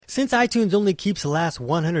Since iTunes only keeps the last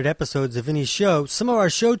 100 episodes of any show, some of our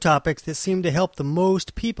show topics that seem to help the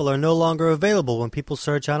most people are no longer available when people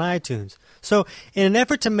search on iTunes. So, in an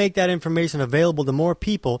effort to make that information available to more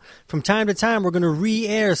people, from time to time we're going to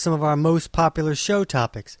re-air some of our most popular show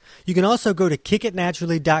topics. You can also go to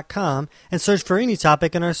kickitnaturally.com and search for any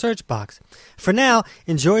topic in our search box. For now,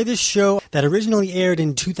 enjoy this show that originally aired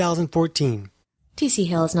in 2014. T.C.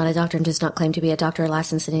 Hale is not a doctor and does not claim to be a doctor or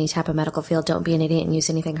licensed in any type of medical field. Don't be an idiot and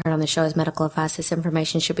use anything heard on the show as medical advice. This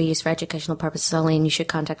information should be used for educational purposes only, and you should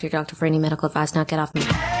contact your doctor for any medical advice. Now get off me.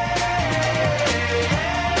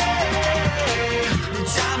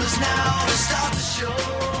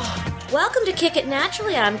 Welcome to Kick It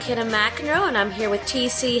Naturally. I'm Kenna McEnroe, and I'm here with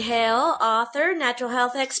T.C. Hale, author, natural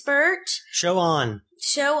health expert. Show on.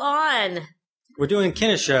 Show on. We're doing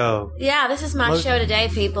Kenna Show. Yeah, this is my show today,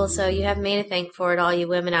 people, so you have me to thank for it, all you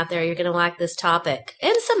women out there. You're going to like this topic.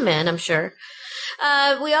 And some men, I'm sure.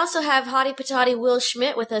 We also have Hottie Patati Will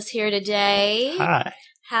Schmidt with us here today. Hi.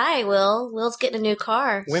 Hi, Will. Will's getting a new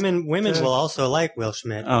car. Women will also like Will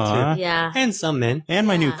Schmidt, too. Yeah. And some men. And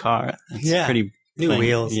my new car. It's pretty new clean.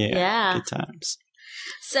 wheels. Yeah. Good times.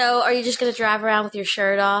 So, are you just going to drive around with your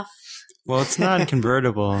shirt off? Well, it's not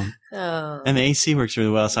convertible. Oh. And the AC works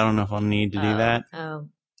really well, so I don't know if I'll need to do that. Oh,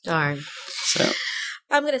 darn. So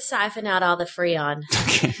I'm going to siphon out all the Freon.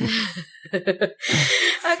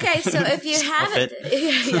 Okay, so if you haven't...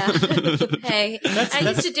 Yeah. Hey, I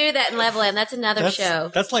used to do that in Levelland. That's another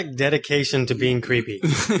show. That's like dedication to being creepy.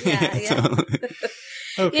 Yeah.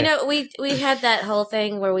 Okay. You know, we had that whole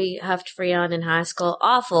thing where we huffed Freon in high school.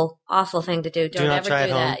 Awful thing to do. Don't not ever try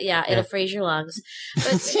do it that. home. Yeah, it'll freeze your lungs.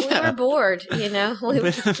 But we were bored, you know.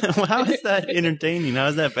 But how is that entertaining? How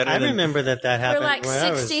is that better I than... remember that happened. For like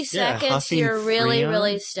when 60 seconds, huffing you're really, Freon?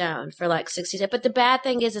 really stoned for like 60 seconds. But the bad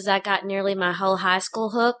thing is I got nearly my whole high school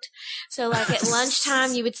hooked. So like at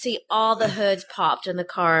lunchtime, you would see all the hoods popped in the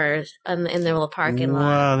cars in the little parking lot.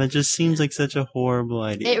 Wow, that just seems like such a horrible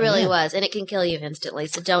idea. It really was, and it can kill you instantly.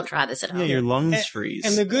 So don't try this at home. Yeah, your lungs freeze.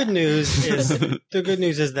 And the good news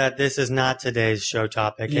is that this is not today's show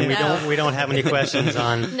topic, and we don't have any questions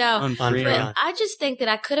on No, Freon. I just think that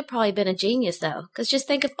I could have probably been a genius, though, because just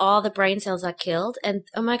think of all the brain cells I killed, and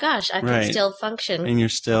oh my gosh, I can still function. And you're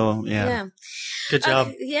still, Good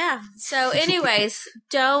job. Yeah. So, anyways,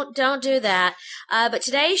 don't do that. But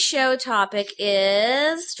today's show topic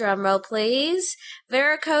is, drum roll please,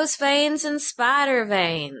 varicose veins and spider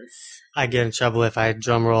veins. I get in trouble if I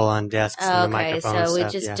drum roll on desks and the microphone Okay, so we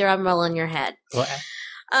stuff, just drum roll in your head. Well,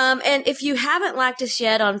 And if you haven't liked us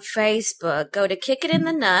yet on Facebook, go to Kick It in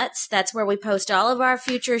the Nuts. That's where we post all of our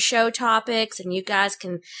future show topics, and you guys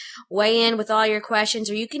can weigh in with all your questions,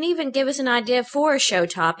 or you can even give us an idea for a show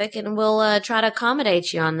topic, and we'll try to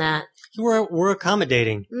accommodate you on that. we're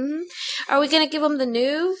accommodating. Mm-hmm. Are we going to give them the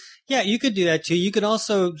new? Yeah, you could do that too. You could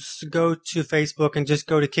also go to Facebook and just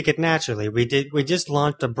go to Kick It Naturally. We just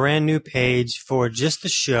launched a brand new page for just the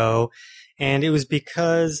show, and it was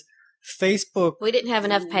because Facebook... We didn't have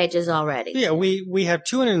enough pages already. Yeah, we have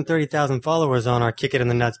 230,000 followers on our Kick It in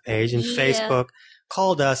the Nuts page, and Facebook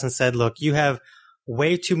called us and said, look, you have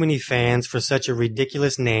way too many fans for such a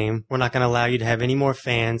ridiculous name. We're not going to allow you to have any more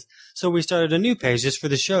fans. So we started a new page just for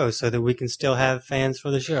the show so that we can still have fans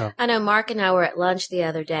for the show. I know Mark and I were at lunch the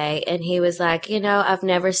other day, and he was like, I've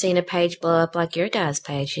never seen a page blow up like your guys'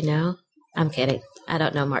 page, I'm kidding. I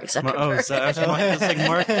don't know Mark Zuckerberg. Oh, so it's like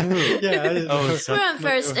Mark who? Yeah. We're on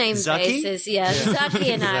first name Zucky? basis. Yeah,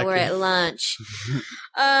 Zucky and I were at lunch.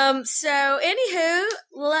 So, anywho,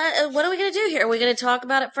 what are we going to do here? Are we going to talk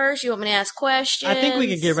about it first? You want me to ask questions? I think we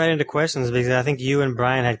could get right into questions because I think you and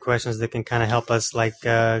Brian had questions that can kind of help us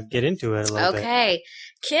get into it a little bit. Okay.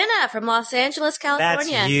 Kenna from Los Angeles,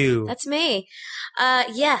 California. That's you. That's me.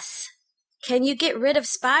 Yes. Can you get rid of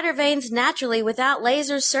spider veins naturally without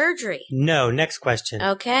laser surgery? No. Next question.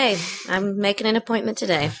 Okay. I'm making an appointment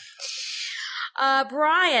today.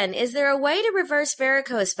 Brian, is there a way to reverse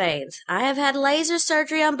varicose veins? I have had laser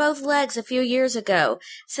surgery on both legs a few years ago.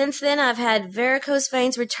 Since then, I've had varicose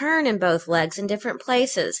veins return in both legs in different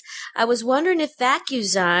places. I was wondering if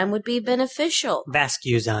Vacuzyme would be beneficial.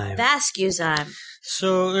 Vascuzyme. Vascuzyme.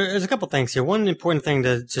 So there's a couple things here. One important thing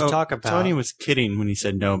to talk about. Tony was kidding when he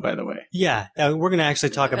said no, by the way. Yeah, we're going to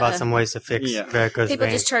actually talk about some ways to fix varicose People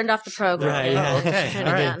veins. just turned off the program. Right, yeah. Okay. Turn All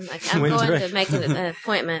it right. down. Like, I'm going to make an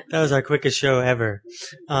appointment. That was our quickest show ever.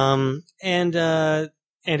 And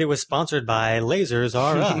it was sponsored by Lasers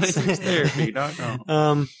R Us. Lasers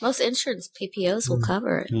Therapy.com. Most insurance PPOs will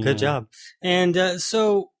cover it. Good job. And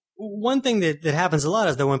so one thing that happens a lot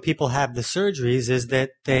is that when people have the surgeries is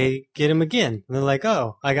that they get them again. And they're like,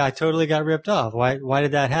 oh, I totally got ripped off. Why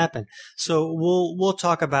did that happen? So we'll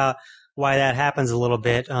talk about why that happens a little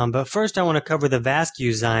bit. But first I want to cover the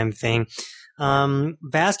Vascuzyme thing.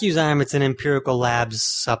 Vascuzyme, it's an Empirical Labs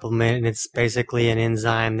supplement, and it's basically an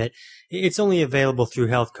enzyme that it's only available through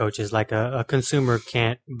health coaches. Like a consumer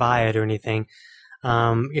can't buy it or anything.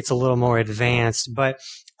 It's a little more advanced, but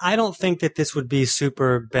I don't think that this would be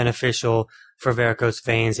super beneficial for varicose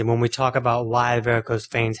veins. And when we talk about why varicose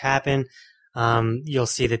veins happen, you'll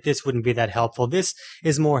see that this wouldn't be that helpful. This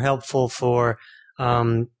is more helpful for,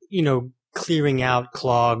 clearing out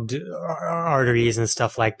clogged arteries and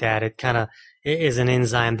stuff like that. It kind of is an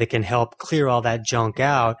enzyme that can help clear all that junk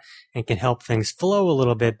out and can help things flow a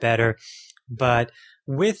little bit better. But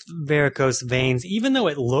with varicose veins, even though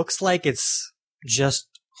it looks like it's just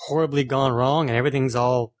horribly gone wrong and everything's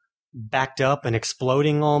all backed up and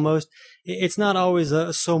exploding almost, it's not always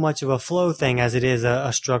so much of a flow thing as it is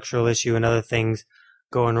a structural issue and other things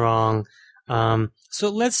going wrong. So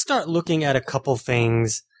let's start looking at a couple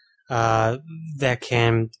things that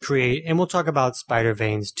can create, and we'll talk about spider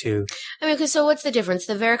veins too. I mean, so what's the difference?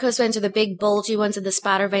 The varicose veins are the big bulgy ones, and the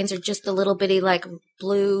spider veins are just the little bitty like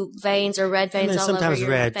blue veins or red veins all over your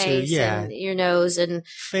red face too, yeah. and your nose and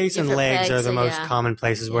face and legs are the most common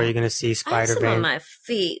places where you're going to see spider veins. I have some on my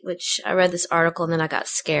feet, which I read this article and then I got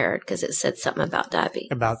scared because it said something about diabetes.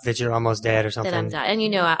 About that you're almost dead or something. That I'm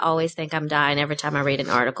dying, and I always think I'm dying every time I read an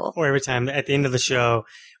article. Or every time at the end of the show,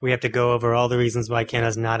 we have to go over all the reasons why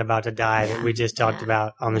Kenna's not about to die that we just talked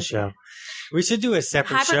about on the show. We should do a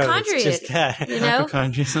separate show that's just that.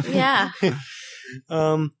 Hypochondria. Yeah.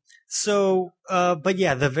 But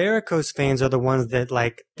yeah, the varicose veins are the ones that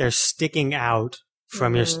like they're sticking out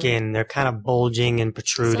from your skin. They're kind of bulging and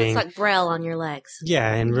protruding. So it's like Braille on your legs.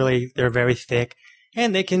 Yeah, and really they're very thick.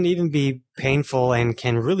 And they can even be painful and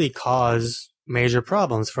can really cause major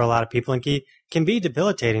problems for a lot of people and can be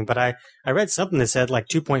debilitating. But I read something that said like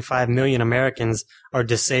 2.5 million Americans are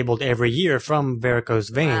disabled every year from varicose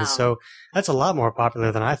veins. Wow. So that's a lot more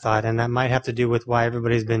popular than I thought. And that might have to do with why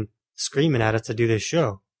everybody's been screaming at us to do this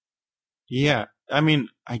show. Yeah. I mean,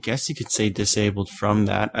 I guess you could say disabled from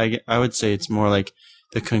that. I would say it's more like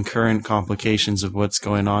the concurrent complications of what's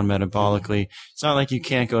going on metabolically. It's not like you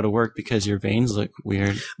can't go to work because your veins look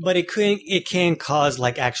weird. But it can cause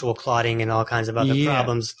like actual clotting and all kinds of other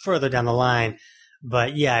problems further down the line.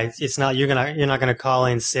 But yeah, it's not you're not gonna call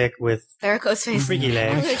in sick with varicose veins. Freaky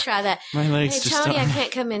legs. I'm gonna try that. My legs hey just Tony, I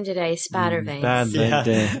can't come in today. Spider veins. Bad leg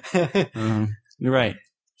day. You're right.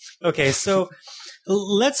 Okay, so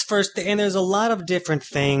let's first, and there's a lot of different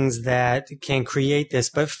things that can create this,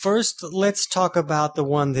 but first let's talk about the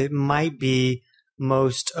one that might be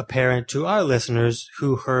most apparent to our listeners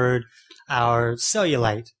who heard our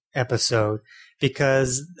cellulite episode,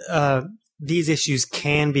 because these issues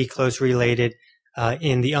can be closely related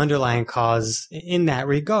in the underlying cause in that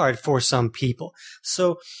regard for some people.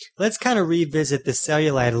 So let's kind of revisit the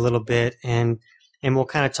cellulite a little bit, and we'll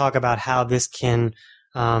kind of talk about how this can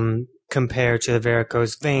compare to the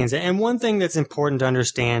varicose veins. And one thing that's important to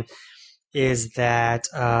understand is that,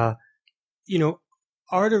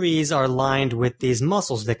 arteries are lined with these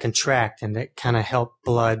muscles that contract and that kind of help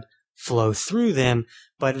blood flow through them,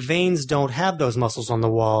 but veins don't have those muscles on the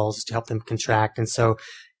walls to help them contract. And so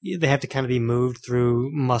they have to kind of be moved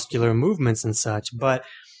through muscular movements and such. But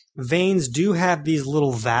veins do have these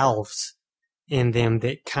little valves in them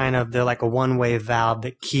that they're like a one-way valve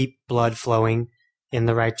that keep blood flowing in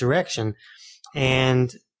the right direction.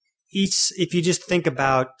 And if you just think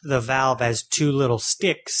about the valve as two little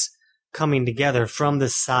sticks coming together from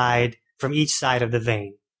each side of the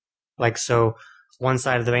vein. Like, so one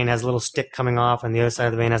side of the vein has a little stick coming off and the other side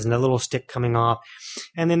of the vein has another little stick coming off.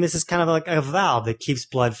 And then this is kind of like a valve that keeps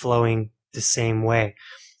blood flowing the same way.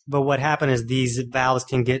 But what happens is these valves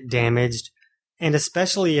can get damaged, and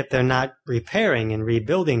especially if they're not repairing and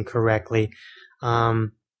rebuilding correctly,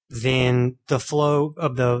 then the flow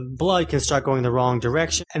of the blood can start going the wrong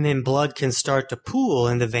direction, and then blood can start to pool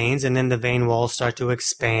in the veins, and then the vein walls start to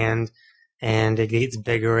expand, and it gets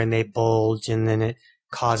bigger, and they bulge, and then it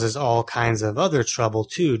causes all kinds of other trouble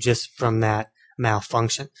too, just from that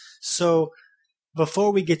malfunction. So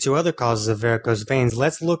before we get to other causes of varicose veins,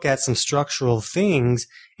 let's look at some structural things,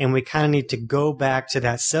 and we kind of need to go back to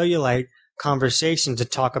that cellulite conversation to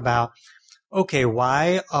talk about, okay,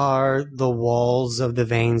 why are the walls of the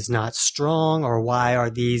veins not strong, or why are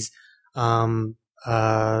these valves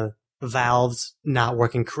not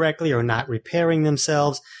working correctly or not repairing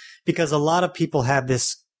themselves? Because a lot of people have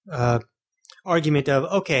this argument of,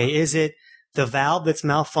 okay, is it the valve that's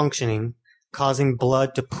malfunctioning causing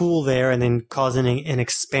blood to pool there and then causing an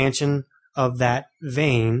expansion of that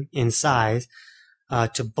vein in size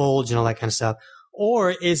to bulge and all that kind of stuff?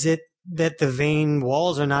 Or is it that the vein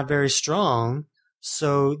walls are not very strong,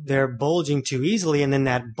 so they're bulging too easily, and then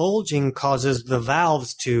that bulging causes the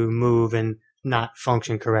valves to move and not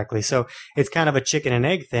function correctly? So it's kind of a chicken and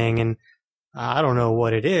egg thing, and I don't know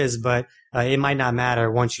what it is, but it might not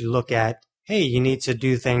matter once you look at, hey, you need to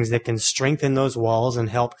do things that can strengthen those walls and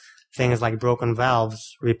help things like broken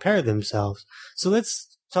valves repair themselves. So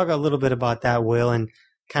let's talk a little bit about that, Will, and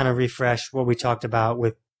kind of refresh what we talked about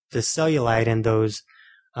with the cellulite and those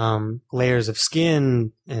layers of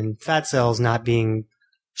skin and fat cells not being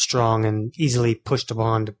strong and easily pushed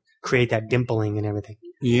upon to create that dimpling and everything.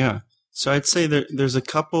 Yeah. So I'd say there's a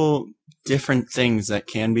couple different things that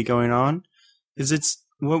can be going on. It's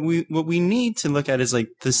what we need to look at is like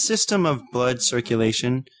the system of blood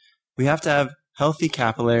circulation. We have to have healthy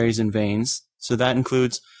capillaries and veins. So that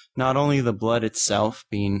includes not only the blood itself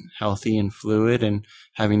being healthy and fluid and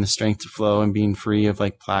having the strength to flow and being free of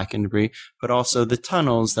like plaque and debris, but also the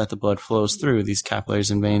tunnels that the blood flows through. These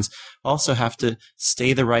capillaries and veins also have to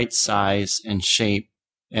stay the right size and shape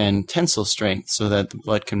and tensile strength so that the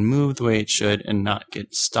blood can move the way it should and not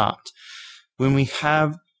get stopped. When we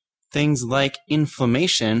have things like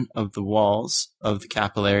inflammation of the walls of the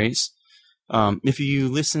capillaries, if you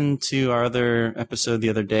listen to our other episode the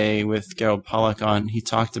other day with Gerald Pollack on, he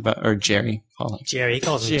talked about, or Jerry Pollack. Jerry, he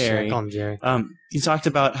calls him Jerry. Call him Jerry. He talked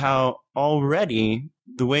about how already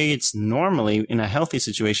the way it's normally in a healthy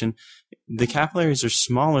situation, the capillaries are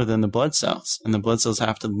smaller than the blood cells, and the blood cells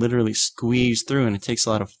have to literally squeeze through, and it takes a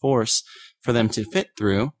lot of force for them to fit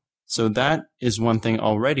through. So that is one thing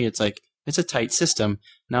already. It's like, it's a tight system.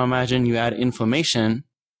 Now imagine you add inflammation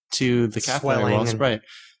to the capillary walls, right?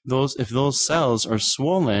 If those cells are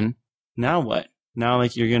swollen, now what? Now,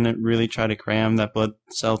 like, you're going to really try to cram that blood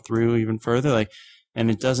cell through even further,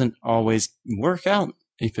 and it doesn't always work out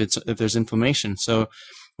if there's inflammation. So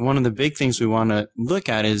one of the big things we want to look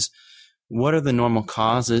at is what are the normal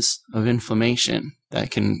causes of inflammation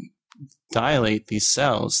that can dilate these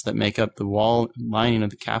cells that make up the wall lining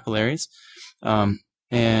of the capillaries.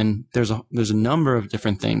 And there's a number of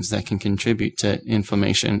different things that can contribute to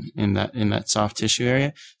inflammation in that soft tissue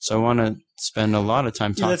area. So I want to spend a lot of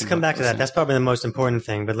time talking. Let's come back to that. That's probably the most important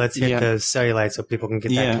thing. But let's hit the cellulite so people can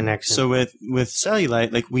get that connection. So with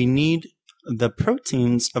cellulite, like, we need the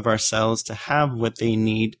proteins of our cells to have what they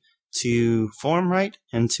need to form right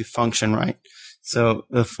and to function right. So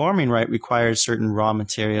the forming right requires certain raw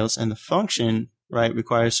materials, and the function right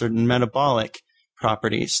requires certain metabolic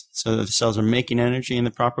properties, so that the cells are making energy in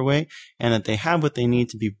the proper way and that they have what they need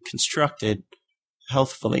to be constructed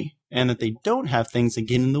healthfully, and that they don't have things that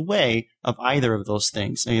get in the way of either of those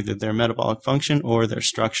things, either their metabolic function or their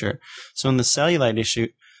structure. So in the cellulite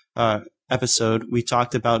episode, we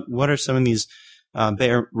talked about what are some of these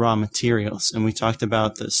bare raw materials, and we talked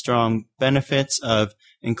about the strong benefits of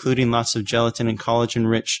including lots of gelatin and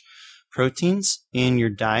collagen-rich proteins in your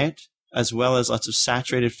diet, as well as lots of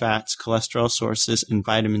saturated fats, cholesterol sources, and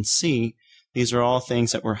vitamin C. These are all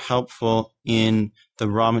things that were helpful in the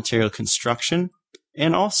raw material construction,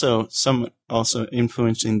 and also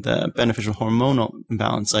influencing the beneficial hormonal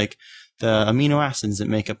imbalance, like the amino acids that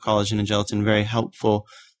make up collagen and gelatin, very helpful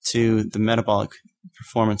to the metabolic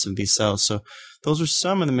performance of these cells. So those are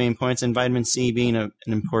some of the main points, and vitamin C being an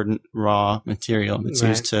important raw material that's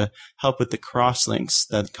used to help with the crosslinks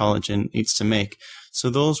that collagen needs to make. So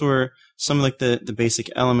those were some of like the basic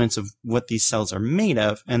elements of what these cells are made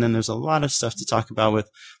of. And then there's a lot of stuff to talk about with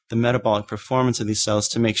the metabolic performance of these cells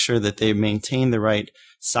to make sure that they maintain the right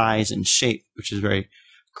size and shape, which is very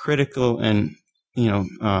critical and,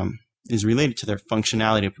 is related to their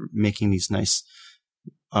functionality of making these nice,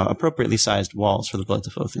 appropriately sized walls for the blood to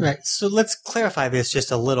flow through. Right. So let's clarify this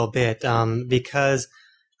just a little bit, because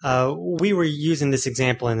we were using this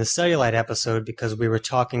example in the cellulite episode because we were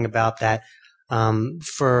talking about that.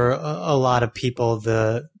 For a lot of people,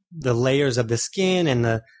 the layers of the skin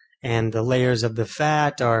and the layers of the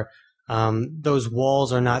fat are, those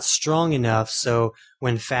walls are not strong enough. So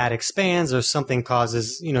when fat expands or something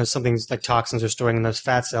causes, something like toxins are storing in those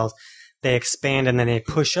fat cells, they expand and then they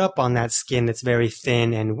push up on that skin that's very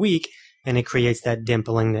thin and weak, and it creates that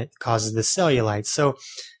dimpling that causes the cellulite. So,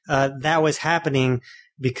 that was happening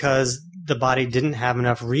because the body didn't have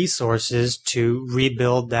enough resources to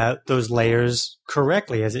rebuild those layers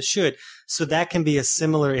correctly as it should. So that can be a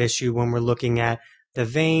similar issue when we're looking at the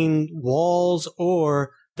vein walls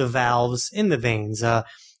or the valves in the veins,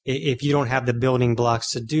 if you don't have the building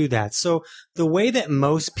blocks to do that. So the way that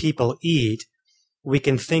most people eat, we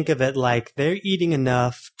can think of it like they're eating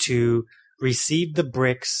enough to receive the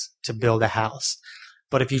bricks to build a house.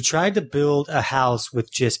 But if you tried to build a house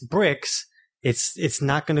with just bricks, it's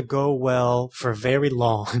not going to go well for very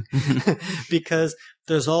long because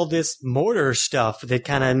there's all this mortar stuff that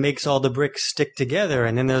kind of makes all the bricks stick together.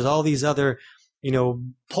 And then there's all these other,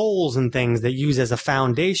 poles and things that use as a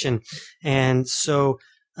foundation. And so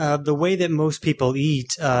the way that most people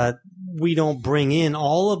eat, we don't bring in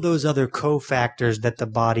all of those other cofactors that the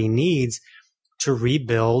body needs to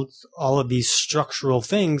rebuild all of these structural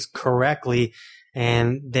things correctly.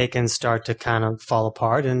 And they can start to kind of fall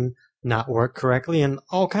apart and not work correctly. And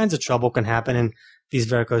all kinds of trouble can happen. And these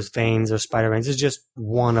varicose veins or spider veins is just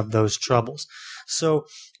one of those troubles. So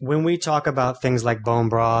when we talk about things like bone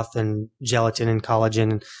broth and gelatin and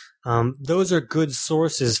collagen, those are good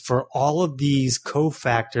sources for all of these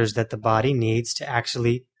cofactors that the body needs to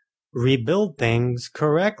actually rebuild things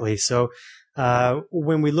correctly. So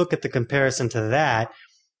when we look at the comparison to that,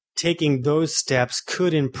 taking those steps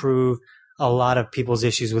could improve a lot of people's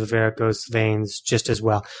issues with varicose veins just as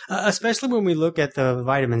well, especially when we look at the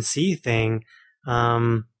vitamin C thing.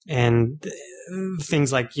 And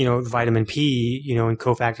things like, vitamin P, and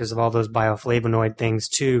cofactors of all those bioflavonoid things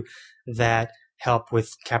too, that help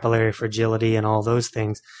with capillary fragility and all those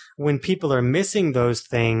things. When people are missing those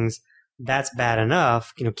things, that's bad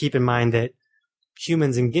enough. Keep in mind that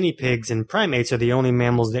humans and guinea pigs and primates are the only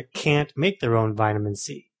mammals that can't make their own vitamin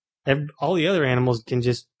C. All the other animals can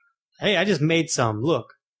just, hey, I just made some.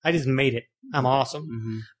 Look, I just made it. I'm awesome.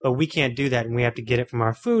 Mm-hmm. But we can't do that, and we have to get it from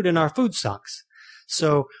our food, and our food sucks.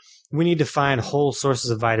 So we need to find whole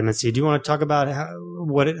sources of vitamin C. Do you want to talk about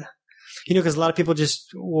because a lot of people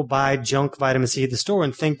just will buy junk vitamin C at the store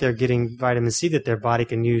and think they're getting vitamin C that their body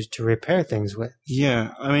can use to repair things with.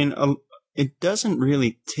 Yeah. I mean, it doesn't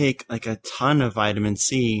really take like a ton of vitamin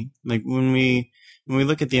C. Like when we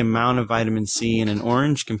look at the amount of vitamin C in an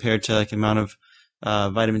orange compared to like the amount of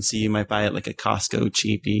vitamin C you might buy at like a Costco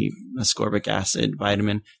cheapy ascorbic acid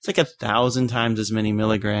vitamin. It's like 1,000 times as many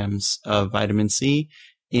milligrams of vitamin C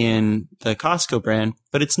in the Costco brand,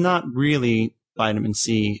 but it's not really vitamin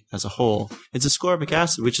C as a whole. It's ascorbic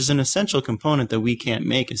acid, which is an essential component that we can't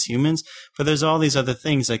make as humans, but there's all these other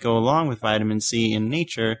things that go along with vitamin C in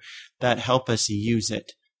nature that help us use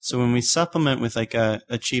it. So when we supplement with like a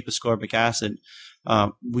cheap ascorbic acid,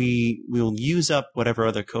 we will use up whatever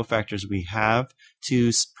other cofactors we have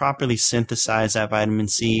to properly synthesize that vitamin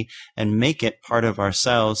C and make it part of our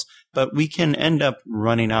cells. But we can end up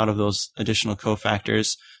running out of those additional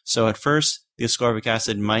cofactors. So at first, the ascorbic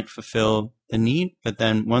acid might fulfill the need, but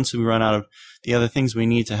then once we run out of the other things we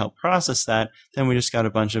need to help process that, then we just got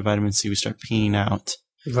a bunch of vitamin C we start peeing out.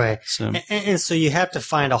 Right. So, and so you have to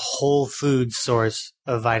find a whole food source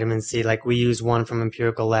of vitamin C. Like we use one from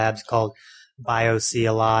Empirical Labs called BioC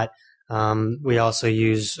a lot. We also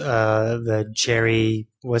use the cherry.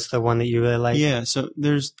 What's the one that you really like? Yeah, so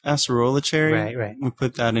there's acerola cherry. Right. We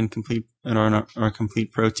put that in our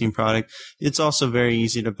complete protein product. It's also very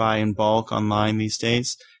easy to buy in bulk online these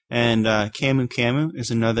days. And Camu Camu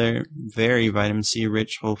is another very vitamin C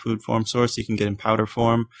rich whole food form source you can get in powder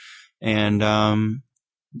form. And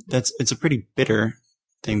it's a pretty bitter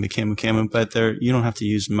thing, the Camu Camu, but you don't have to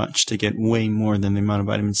use much to get way more than the amount of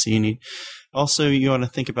vitamin C you need. Also, you want to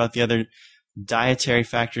think about the other dietary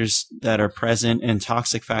factors that are present and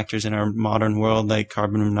toxic factors in our modern world, like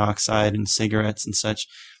carbon monoxide and cigarettes and such,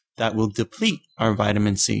 that will deplete our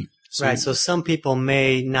vitamin C. Right. So some people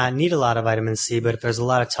may not need a lot of vitamin C, but if there's a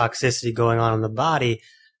lot of toxicity going on in the body,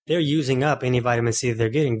 they're using up any vitamin C that they're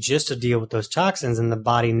getting just to deal with those toxins, and the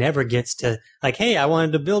body never gets to, like, hey, I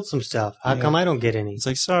wanted to build some stuff. How come I don't get any? It's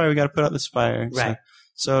like, sorry, we got to put out this fire. Right.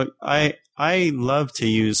 So I love to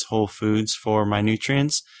use whole foods for my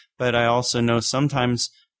nutrients, but I also know sometimes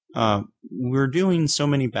we're doing so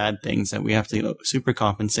many bad things that we have to super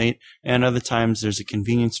compensate, and other times there's a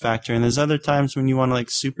convenience factor, and there's other times when you want to like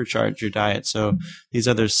supercharge your diet. So these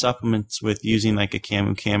other supplements with using like a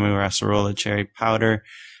Camu Camu or acerola cherry powder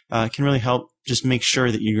can really help just make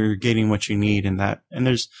sure that you're getting what you need in that. And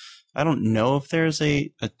I don't know if there's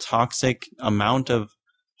a toxic amount of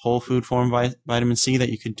whole food form vitamin C that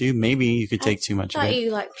you could do. Maybe you could take too much of it. I thought you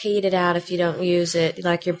like peed it out if you don't use it,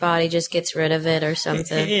 like your body just gets rid of it or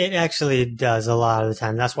something. It actually does a lot of the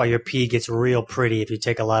time. That's why your pee gets real pretty if you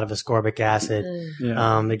take a lot of ascorbic acid.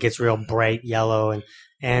 It gets real bright yellow,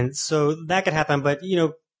 and so that could happen. But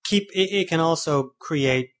it can also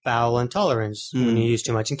create bowel intolerance when you use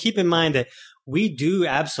too much. And keep in mind that we do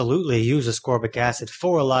absolutely use ascorbic acid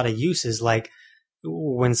for a lot of uses, like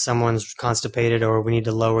when someone's constipated or we need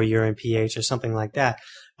to lower urine pH or something like that.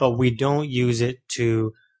 But we don't use it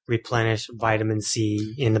to replenish vitamin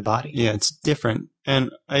C in the body. Yeah, it's different.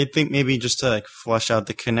 And I think maybe just to like flush out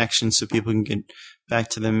the connection so people can get back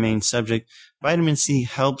to the main subject, vitamin C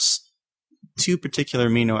helps two particular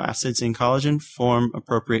amino acids in collagen form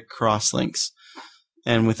appropriate cross-links.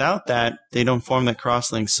 And without that, they don't form that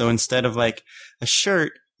cross-link. So instead of like a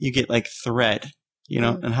shirt, you get like thread,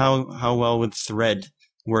 and how well would thread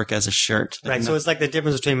work as a shirt? Right. So it's like the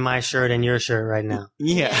difference between my shirt and your shirt right now.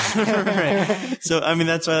 Yeah. Right. So, I mean,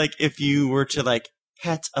 that's why like if you were to like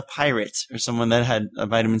pet a pirate or someone that had a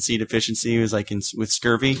vitamin C deficiency, who was like with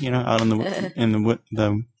scurvy, out in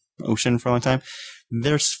the ocean for a long time,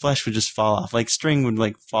 their flesh would just fall off. Like string would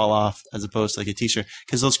like fall off as opposed to like a t-shirt,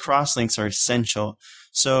 because those cross links are essential.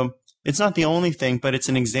 So it's not the only thing, but it's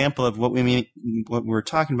an example of what we mean, what we're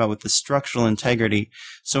talking about with the structural integrity.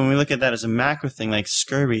 So when we look at that as a macro thing, like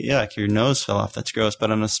scurvy, like your nose fell off, that's gross. But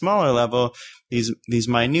on a smaller level, these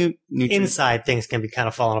minute nutrients, inside things can be kind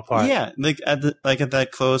of falling apart. Yeah, like at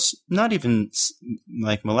that close, not even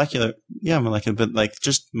like molecular, but like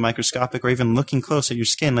just microscopic, or even looking close at your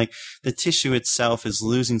skin, like the tissue itself is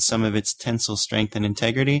losing some of its tensile strength and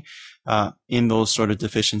integrity in those sort of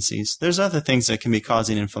deficiencies. There's other things that can be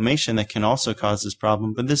causing inflammation that can also cause this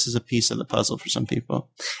problem, but this is a piece of the puzzle for some people.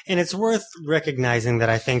 And it's worth recognizing that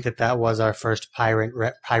I think that was our first pirate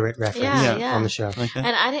reference on the show. Okay.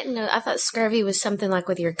 And I didn't know. I thought scurvy was something like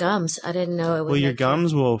with your gums. I didn't know it was. Well, your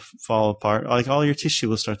gums will fall apart. Like all your tissue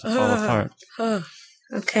will start to fall apart.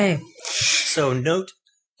 Okay. So note,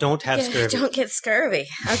 don't have scurvy. Don't get scurvy.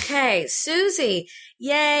 Okay. Susie,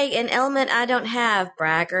 yay, an element I don't have,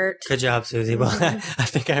 braggart. Good job, Susie. Well, I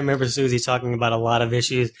think I remember Susie talking about a lot of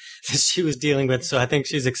issues that she was dealing with, so I think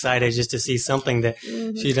she's excited just to see something that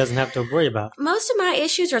she doesn't have to worry about. Most of my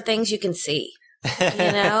issues are things you can see.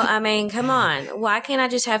 I mean, come on. Why can't I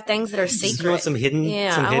just have things that are secret? You want some hidden?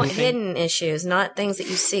 Yeah, I want hidden issues, not things that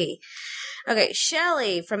you see. Okay,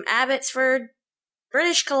 Shelley from Abbotsford,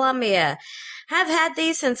 British Columbia. Have had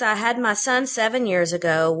these since I had my son 7 years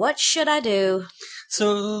ago. What should I do?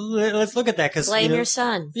 So let's look at that. Blame your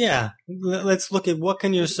son. Yeah. Let's look at what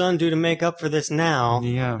can your son do to make up for this now.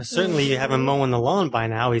 Yeah. Certainly you have him mowing the lawn by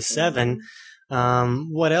now. He's 7.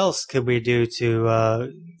 What else could we do to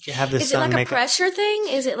have this son make up? Is it like a pressure thing?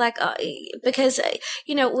 Is it like because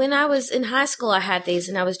when I was in high school, I had these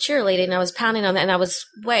and I was cheerleading and I was pounding on that, and I was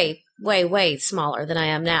way, way, way smaller than I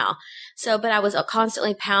am now. So, but I was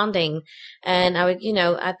constantly pounding, and I would,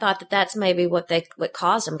 I thought that that's maybe what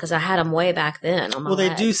caused them, because I had them way back then. On my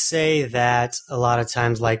they do say that a lot of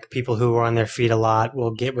times, like people who are on their feet a lot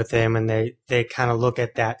will get with them, and they kind of look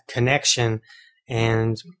at that connection.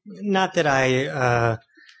 And not that I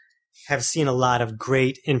have seen a lot of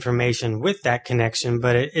great information with that connection,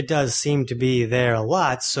 but it does seem to be there a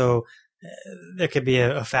lot. So there could be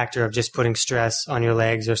a factor of just putting stress on your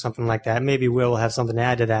legs or something like that. Maybe Will have something to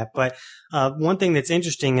add to that. But one thing that's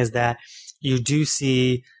interesting is that you do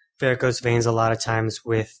see varicose veins a lot of times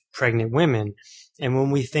with pregnant women. And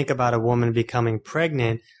when we think about a woman becoming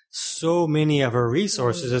pregnant, so many of her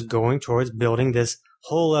resources is going towards building this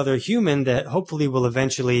whole other human that hopefully will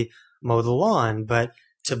eventually mow the lawn. But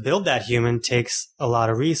to build that human takes a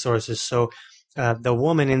lot of resources. So the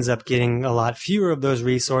woman ends up getting a lot fewer of those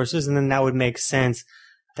resources. And then that would make sense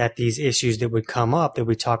that these issues that would come up that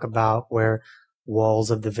we talk about, where walls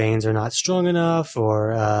of the veins are not strong enough,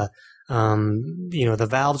 or the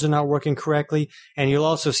valves are not working correctly. And you'll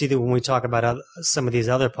also see that when we talk about some of these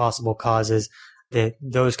other possible causes, that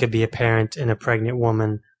those could be apparent in a pregnant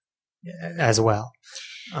woman as well.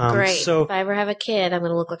 Great. So, if I ever have a kid, I'm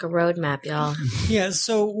going to look like a roadmap, y'all. Yeah.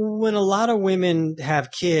 So when a lot of women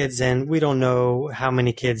have kids, and we don't know how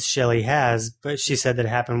many kids Shelley has, but she said that it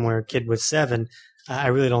happened when her kid was 7. I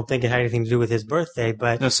really don't think it had anything to do with his birthday,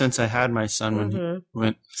 but no, since I had my son when he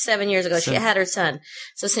went 7 years ago, she had her son.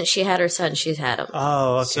 So since she had her son, she's had him.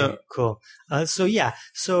 Oh, okay, cool. So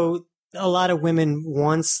a lot of women,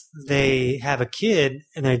 once they have a kid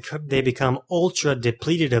and they become ultra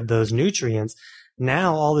depleted of those nutrients,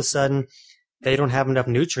 now all of a sudden they don't have enough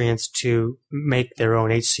nutrients to make their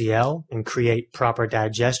own HCl and create proper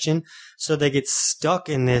digestion. So they get stuck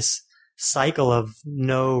in this cycle of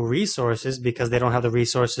no resources because they don't have the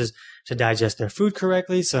resources to digest their food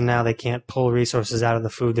correctly. So now they can't pull resources out of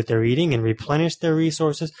the food that they're eating and replenish their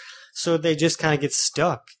resources. So they just kind of get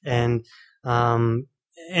stuck. And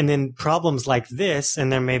then problems like this,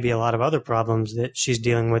 and there may be a lot of other problems that she's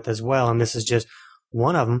dealing with as well. And this is just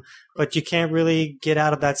one of them, but you can't really get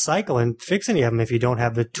out of that cycle and fix any of them if you don't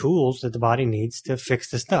have the tools that the body needs to fix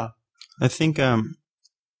the stuff. I think,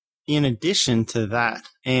 in addition to that,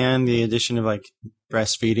 and the addition of like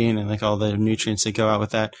breastfeeding and like all the nutrients that go out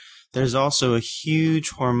with that, there's also a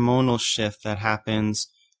huge hormonal shift that happens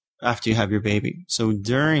after you have your baby. So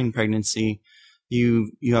during pregnancy,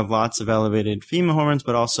 you have lots of elevated female hormones,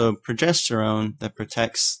 but also progesterone that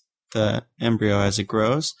protects the embryo as it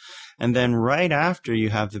grows. And then right after you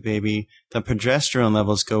have the baby, the progesterone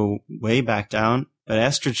levels go way back down, but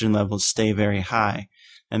estrogen levels stay very high.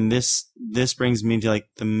 And this brings me to like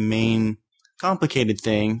the main complicated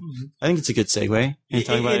thing. I think it's a good segue.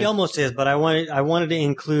 It almost is, but I wanted to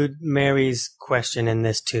include Mary's question in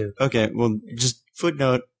this too. Okay, well, just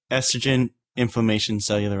footnote: estrogen, inflammation,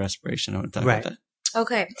 cellular respiration. I want to talk about that.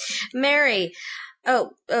 Okay, Mary.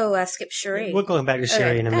 Oh, I skipped Cherie. We're going back to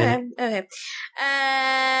Cherie in a minute. Okay.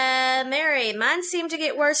 Mary, mine seem to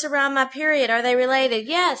get worse around my period. Are they related?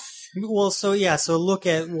 Yes. Well, so look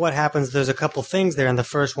at what happens. There's a couple things there, and the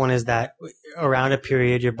first one is that around a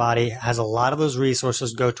period, your body has a lot of those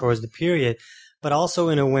resources go towards the period, but also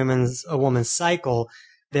in a woman's cycle,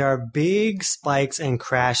 there are big spikes and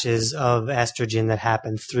crashes of estrogen that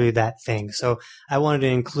happen through that thing. So I wanted to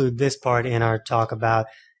include this part in our talk about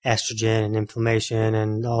estrogen and inflammation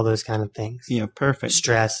and all those kind of things. Yeah, perfect.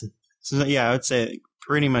 Stress. So yeah, I would say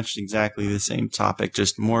pretty much exactly the same topic,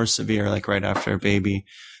 just more severe, like right after a baby.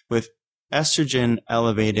 With estrogen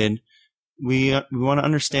elevated, we want to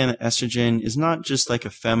understand that estrogen is not just like a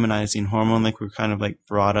feminizing hormone, like we're kind of like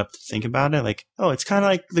brought up to think about it. Like, oh, it's kind of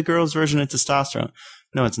like the girl's version of testosterone.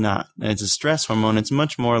 No, it's not. It's a stress hormone. It's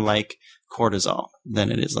much more like cortisol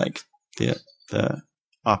than it is like the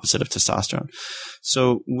opposite of testosterone.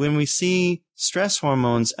 So when we see stress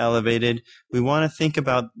hormones elevated, we want to think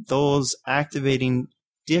about those activating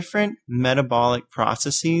different metabolic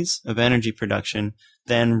processes of energy production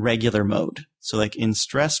than regular mode. So like in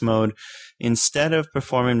stress mode, instead of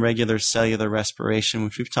performing regular cellular respiration,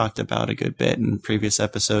 which we've talked about a good bit in previous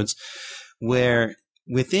episodes, where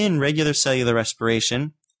within regular cellular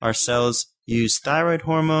respiration, our cells use thyroid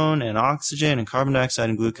hormone and oxygen and carbon dioxide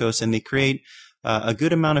and glucose, and they create a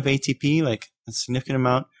good amount of ATP, like a significant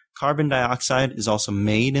amount. Carbon dioxide is also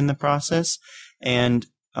made in the process, and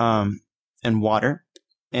water.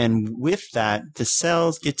 And with that, the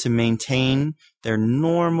cells get to maintain their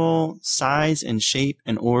normal size and shape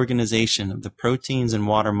and organization of the proteins and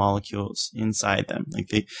water molecules inside them.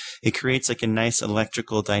 It creates like a nice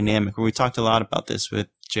electrical dynamic. We talked a lot about this with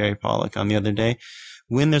Jerry Pollack on the other day.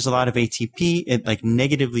 When there's a lot of ATP, it like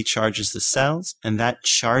negatively charges the cells, and that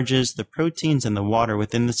charges the proteins and the water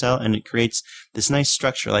within the cell, and it creates this nice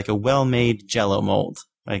structure, like a well-made Jell-O mold.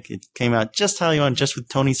 Like it came out just how you want, just with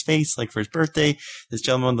Tony's face, like for his birthday. This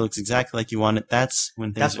Jell-O mold looks exactly like you want it. That's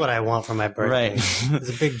what I want for my birthday. Right. It's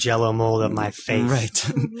a big Jell-O mold of my face.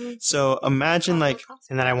 Right. So imagine like,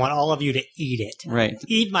 and then I want all of you to eat it. Right.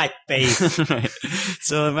 Eat my face. Right.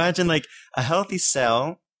 So imagine like a healthy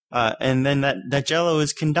cell. And then that Jell-O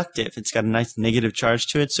is conductive. It's got a nice negative charge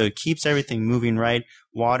to it, so it keeps everything moving right.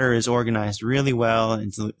 Water is organized really well.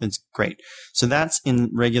 It's great. So that's in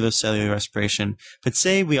regular cellular respiration. But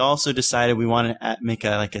say we also decided we want to make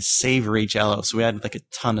a savory Jell-O, so we added like a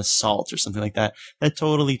ton of salt or something like that. That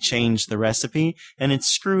totally changed the recipe, and it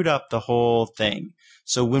screwed up the whole thing.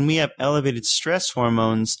 So when we have elevated stress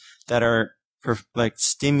hormones that are like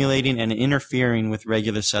stimulating and interfering with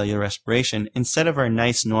regular cellular respiration, instead of our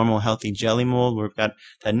nice, normal, healthy jelly mold where we've got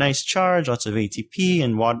that nice charge, lots of ATP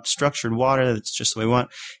and structured water that's just the way we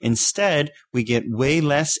want, instead we get way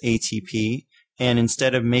less ATP, and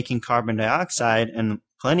instead of making carbon dioxide and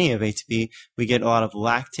plenty of ATP, we get a lot of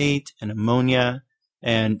lactate and ammonia,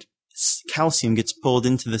 and calcium gets pulled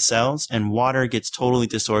into the cells, and water gets totally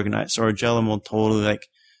disorganized. So our Jell-O mold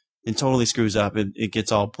it totally screws up. It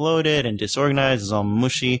gets all bloated and disorganized. It's all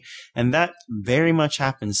mushy. And that very much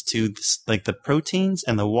happens to the proteins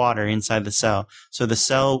and the water inside the cell. So the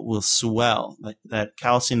cell will swell. Like that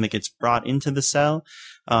calcium that gets brought into the cell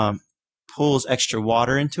pulls extra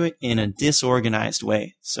water into it in a disorganized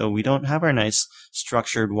way. So we don't have our nice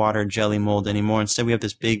structured water jelly mold anymore. Instead, we have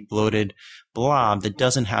this big bloated blob that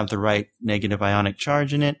doesn't have the right negative ionic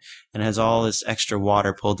charge in it and has all this extra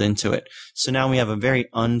water pulled into it. So now we have a very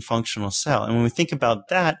unfunctional cell. And when we think about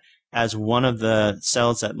that as one of the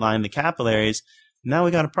cells that line the capillaries, now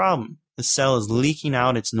we got a problem. The cell is leaking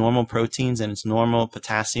out its normal proteins and its normal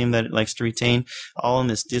potassium that it likes to retain, all in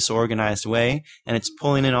this disorganized way, and it's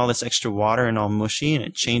pulling in all this extra water and all mushy, and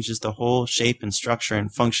it changes the whole shape and structure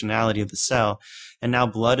and functionality of the cell. And now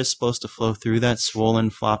blood is supposed to flow through that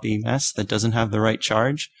swollen, floppy mess that doesn't have the right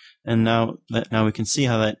charge. And now we can see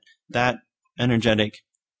how that energetic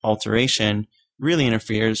alteration really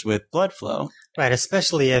interferes with blood flow. Right,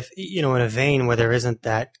 especially if, in a vein where there isn't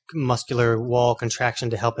that muscular wall contraction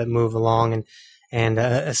to help it move along, and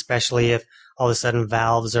especially if all of a sudden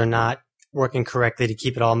valves are not working correctly to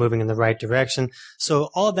keep it all moving in the right direction. So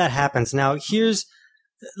all of that happens. Now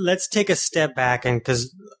let's take a step back, and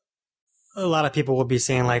because a lot of people will be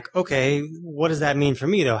saying like, okay, what does that mean for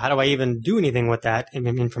me though? How do I even do anything with that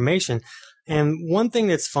information? And one thing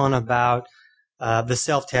that's fun about the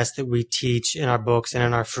self-test that we teach in our books and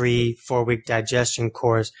in our free 4-week digestion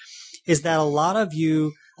course is that a lot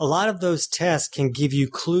of those tests can give you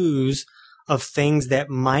clues of things that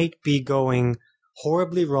might be going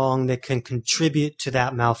horribly wrong that can contribute to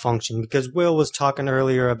that malfunction. Because Will was talking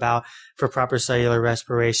earlier about for proper cellular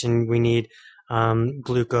respiration, we need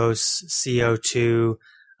glucose, CO2,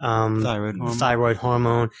 thyroid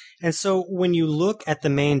hormone. And so when you look at the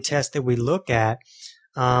main test that we look at,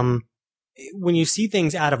 when you see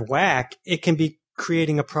things out of whack, it can be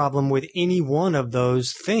creating a problem with any one of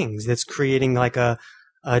those things that's creating like a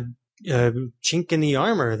chink in the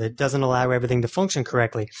armor that doesn't allow everything to function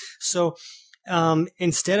correctly. So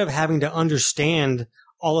instead of having to understand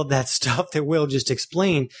all of that stuff that Will just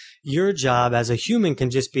explained, your job as a human can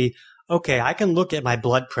just be, okay, I can look at my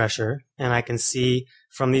blood pressure and I can see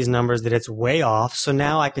from these numbers that it's way off. So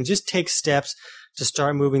now I can just take steps to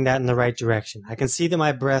start moving that in the right direction. I can see that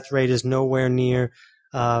my breath rate is nowhere near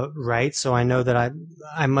right. So I know that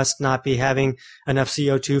I must not be having enough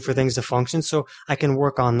CO2 for things to function. So I can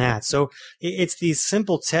work on that. So it's these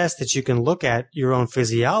simple tests that you can look at your own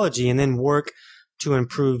physiology and then work to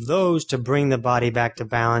improve those to bring the body back to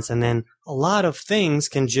balance. And then a lot of things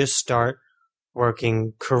can just start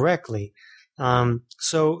working correctly.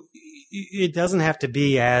 So it doesn't have to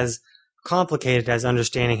be as complicated as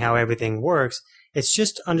understanding how everything works. It's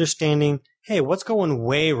just understanding, hey, what's going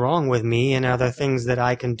way wrong with me, and are there things that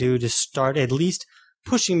I can do to start at least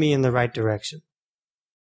pushing me in the right direction?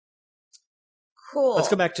 Cool. Let's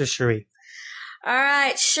go back to Cherie. All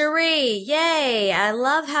right, Cherie, yay. I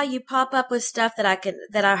love how you pop up with stuff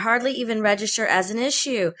that I hardly even register as an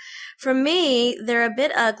issue. For me, they're a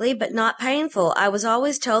bit ugly, but not painful. I was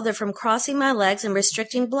always told they're from crossing my legs and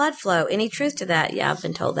restricting blood flow. Any truth to that? Yeah, I've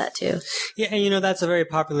been told that too. Yeah, and that's a very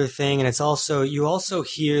popular thing. And you also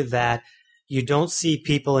hear that you don't see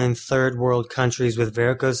people in third world countries with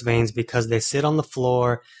varicose veins because they sit on the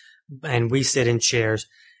floor and we sit in chairs.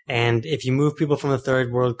 And if you move people from a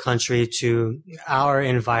third world country to our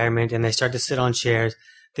environment and they start to sit on chairs,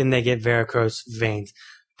 then they get varicose veins.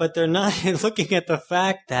 But they're not looking at the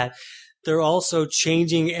fact that they're also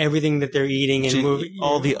changing everything that they're eating and moving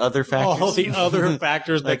all the other factors. All the other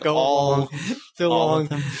factors that go along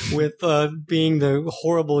with being the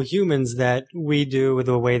horrible humans that we do with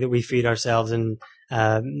the way that we feed ourselves in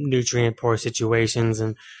nutrient poor situations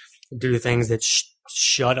and do things that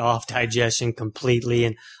shut off digestion completely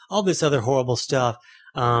and all this other horrible stuff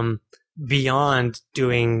beyond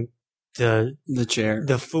doing the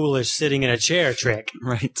foolish sitting in a chair trick.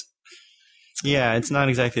 Right. Yeah, it's not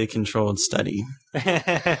exactly a controlled study.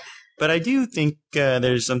 But I do think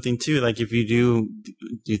there's something too, like if you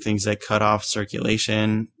do things that cut off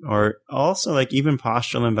circulation, or also like even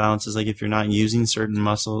postural imbalances, like if you're not using certain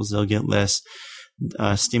muscles, they'll get less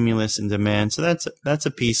stimulus and demand. So that's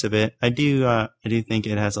a piece of it. I do think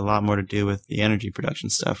it has a lot more to do with the energy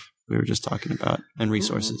production stuff we were just talking about and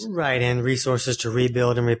resources. Right, and resources to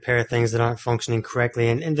rebuild and repair things that aren't functioning correctly.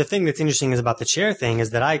 And the thing that's interesting is about the chair thing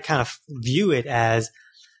is that I kind of view it as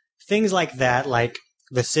things like that, like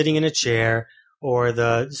the sitting in a chair or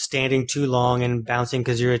the standing too long and bouncing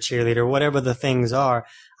because you're a cheerleader, whatever the things are.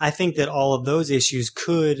 I think that all of those issues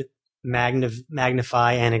could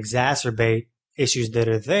magnify and exacerbate issues that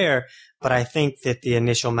are there, but I think that the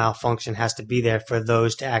initial malfunction has to be there for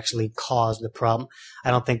those to actually cause the problem. I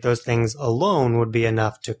don't think those things alone would be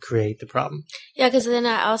enough to create the problem. Yeah, because then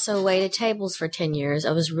I also waited tables for 10 years.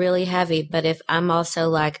 I was really heavy, but if I'm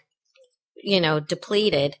also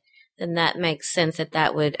depleted, then that makes sense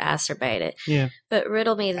that would acerbate it. Yeah. But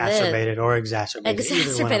riddle me this. Acerbate it or exacerbate it.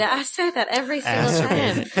 Exacerbate it. I say that every single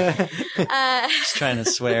time. Just trying to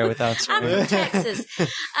swear without swearing. I'm from Texas.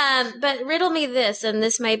 But riddle me this, and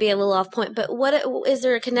this may be a little off point, but what is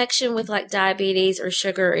there a connection with like diabetes or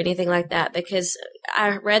sugar or anything like that? Because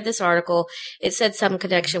I read this article, it said some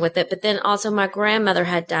connection with it, but then also my grandmother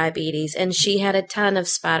had diabetes and she had a ton of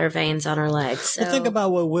spider veins on her legs. So. Well, think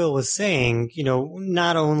about what Will was saying.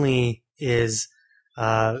 Not only is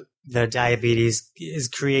the diabetes is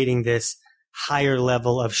creating this higher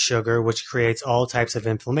level of sugar, which creates all types of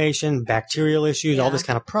inflammation, bacterial issues, all this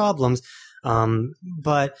kind of problems.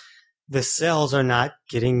 But the cells are not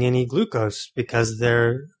getting any glucose because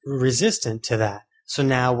they're resistant to that. So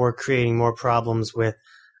now we're creating more problems with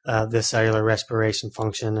the cellular respiration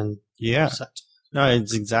function and such. No,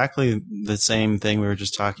 it's exactly the same thing we were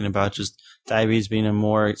just talking about, just diabetes being a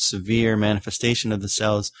more severe manifestation of the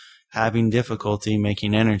cells having difficulty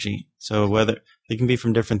making energy. So whether it can be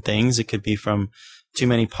from different things, it could be from too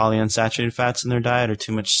many polyunsaturated fats in their diet or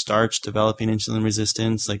too much starch developing insulin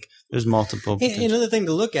resistance. Like there's multiple. Another thing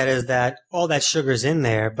to look at is that all that sugar's in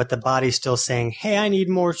there, but the body's still saying, hey, I need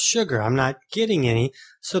more sugar. I'm not getting any.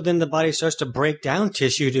 So then the body starts to break down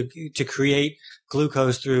tissue to create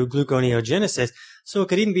glucose through gluconeogenesis. So it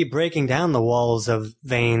could even be breaking down the walls of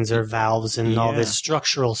veins or valves and all this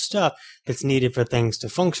structural stuff that's needed for things to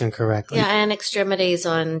function correctly. Yeah, and extremities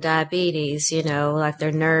on diabetes, like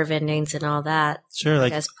their nerve endings and all that. Sure,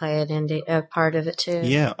 like that's play a part of it too.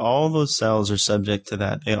 Yeah, all those cells are subject to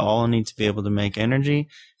that. They all need to be able to make energy,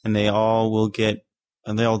 and they all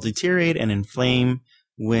deteriorate and inflame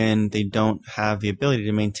when they don't have the ability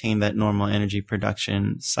to maintain that normal energy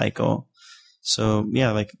production cycle. So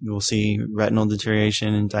yeah, like we'll see retinal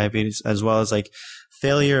deterioration in diabetes, as well as like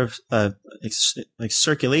failure of like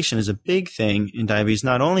circulation is a big thing in diabetes,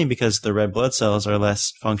 not only because the red blood cells are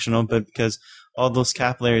less functional, but because all those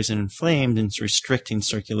capillaries are inflamed and it's restricting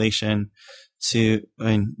circulation to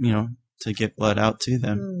get blood out to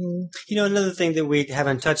them. Mm-hmm. Another thing that we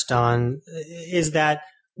haven't touched on is that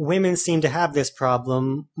women seem to have this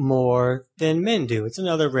problem more than men do. It's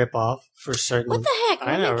another ripoff for certain. What the heck?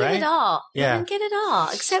 Women get it all. Yeah. Women get it all,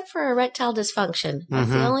 except for erectile dysfunction. That's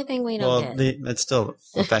the only thing we don't get. That still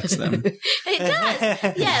affects them. It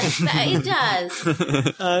does. Yes, it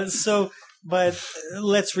does. But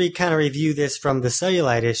let's kind of review this from the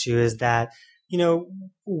cellulite issue is that,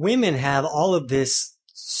 women have all of this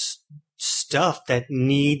stuff that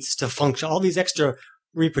needs to function, all these extra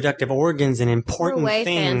reproductive organs and important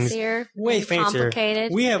things. Way fancier.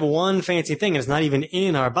 Complicated. We have one fancy thing and it's not even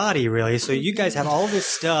in our body really. So you guys have all this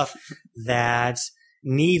stuff that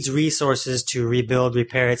needs resources to rebuild,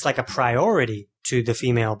 repair. It's like a priority to the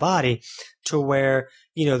female body to where,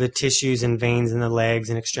 the tissues and veins in the legs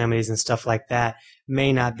and extremities and stuff like that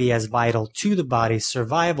may not be as vital to the body's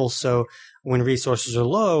survival. So when resources are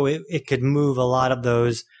low, it could move a lot of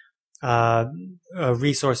those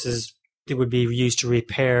resources that would be used to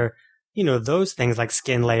repair, those things like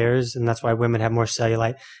skin layers. And that's why women have more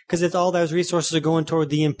cellulite, because it's all those resources are going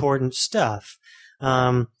toward the important stuff.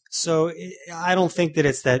 So I don't think that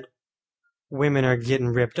it's that women are getting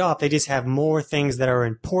ripped off. They just have more things that are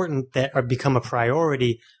important that are become a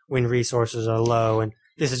priority when resources are low. And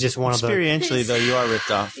this is just one of the... Experientially, though, you are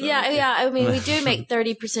ripped off. Yeah. I mean, we do make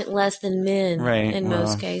 30% less than men in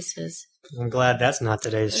most cases. I'm glad that's not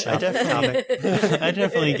today's show. I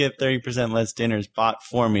definitely get 30% less dinners bought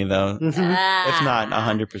for me, though. If not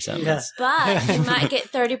 100% less. But you might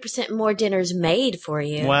get 30% more dinners made for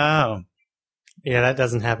you. Wow. Yeah, that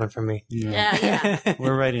doesn't happen for me. Yeah.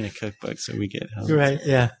 We're writing a cookbook, so we get help. Right,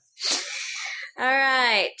 yeah. All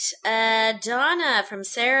right. Donna from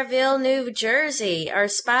Saraville, New Jersey. Are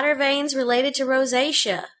spider veins related to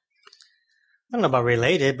rosacea? I don't know about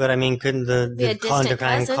related, but I mean, couldn't the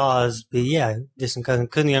underlying cause be, distant cousin,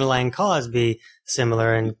 couldn't the underlying cause be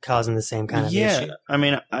similar and causing the same kind of issue? Yeah, I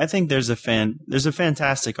mean, I think there's a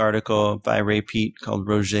fantastic article by Ray Peat called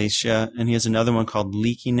Rosacea, and he has another one called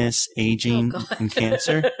Leakiness, Aging, and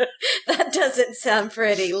Cancer. That doesn't sound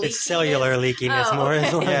pretty. It's cellular leakiness more.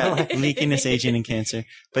 Yeah, leakiness, aging, and cancer.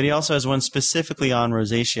 But he also has one specifically on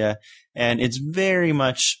rosacea, and it's very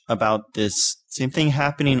much about this same thing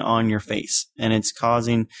happening on your face, and it's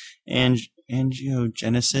causing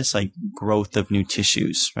angiogenesis, like growth of new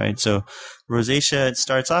tissues, right? So rosacea, it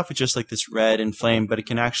starts off with just like this red inflamed, but it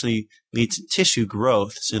can actually lead to tissue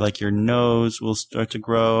growth. So like your nose will start to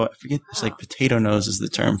grow. I forget, it's like potato nose is the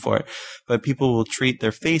term for it. But people will treat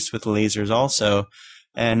their face with lasers also.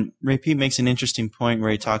 And Ray Peat makes an interesting point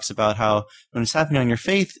where he talks about how when it's happening on your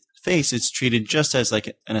face, it's treated just as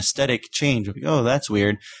like an aesthetic change. Like, oh, that's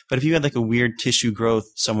weird. But if you had like a weird tissue growth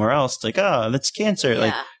somewhere else, it's like, oh, that's cancer.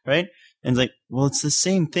 Like, right? And it's like, well, it's the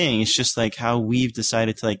same thing. It's just like how we've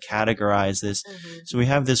decided to like categorize this. Mm-hmm. So we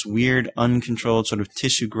have this weird, uncontrolled sort of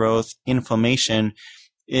tissue growth, inflammation.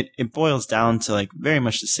 It boils down to like very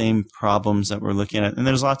much the same problems that we're looking at. And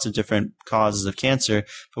there's lots of different causes of cancer.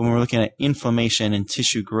 But when we're looking at inflammation and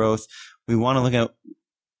tissue growth, we want to look at,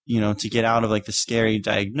 to get out of like the scary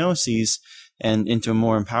diagnoses and into a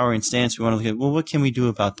more empowering stance, we want to look at, well, what can we do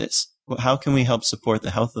about this? How can we help support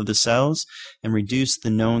the health of the cells and reduce the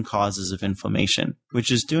known causes of inflammation,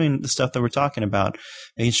 which is doing the stuff that we're talking about,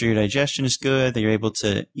 making sure your digestion is good, that you're able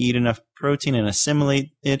to eat enough protein and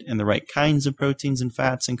assimilate it and the right kinds of proteins and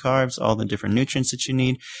fats and carbs, all the different nutrients that you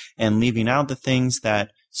need, and leaving out the things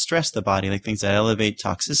that stress the body, like things that elevate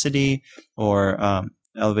toxicity or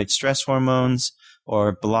elevate stress hormones,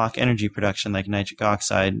 or block energy production like nitric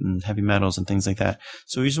oxide and heavy metals and things like that.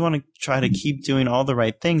 So we just want to try to keep doing all the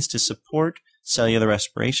right things to support cellular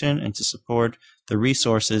respiration and to support the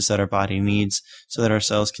resources that our body needs so that our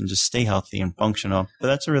cells can just stay healthy and functional. But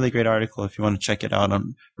that's a really great article if you want to check it out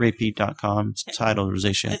on raypeat.com. It's titled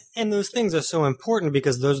Rosacea. And those things are so important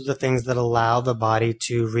because those are the things that allow the body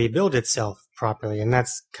to rebuild itself properly. And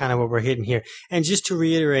that's kind of what we're hitting here. And just to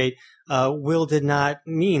reiterate, Will did not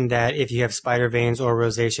mean that if you have spider veins or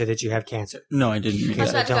rosacea that you have cancer. No, I didn't mean I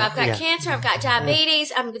was that. about to go, I've got cancer, I've got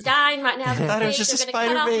diabetes, I'm dying right now. I thought it was just a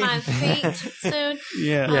spider They're vein. going to cut off my feet soon.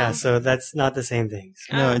 Yeah, so that's not the same thing.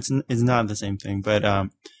 No, it's not the same thing.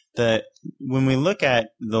 But when we look at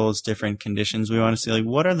those different conditions, we want to see like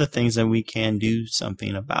what are the things that we can do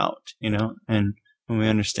something about, you know? And when we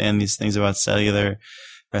understand these things about cellular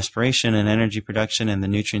respiration and energy production and the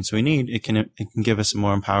nutrients we need, it can give us a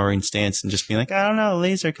more empowering stance and just be like, I don't know,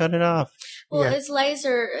 laser, cut it off. Well, is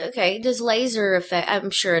laser, okay, does laser affect, I'm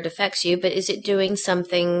sure it affects you, but is it doing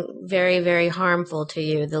something very, very harmful to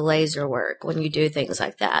you, the laser work, when you do things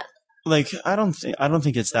like that? Like, I don't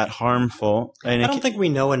think it's that harmful. And I don't think we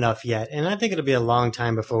know enough yet, and I think it'll be a long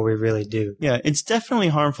time before we really do. Yeah, it's definitely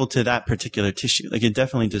harmful to that particular tissue. Like, it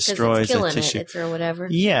definitely destroys the tissue. It's or whatever.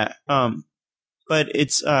 Yeah, but it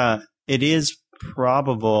is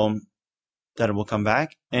probable that it will come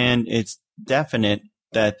back, and it's definite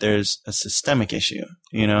that there's a systemic issue,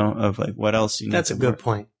 you know, of like what else you need. That's a good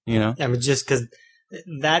point. You know, I mean, just because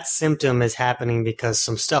that symptom is happening because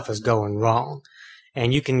some stuff is going wrong,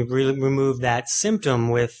 and you can really remove that symptom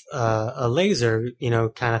with a laser, you know,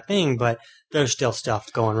 kind of thing, but there's still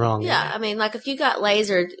stuff going wrong. Yeah, I mean, like if you got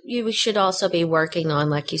lasered, you should also be working on,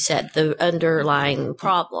 like you said, the underlying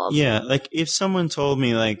problem. Yeah, like if someone told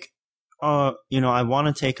me like, you know, I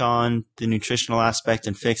want to take on the nutritional aspect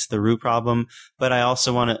and fix the root problem, but I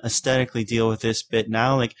also want to aesthetically deal with this bit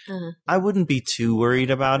now, like I wouldn't be too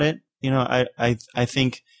worried about it. You know, I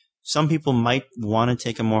think some people might want to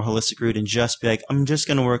take a more holistic route and just be like, I'm just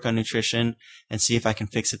going to work on nutrition and see if I can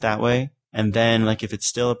fix it that way. And then like if it's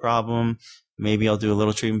still a problem, maybe I'll do a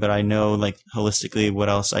little treatment, but I know like holistically what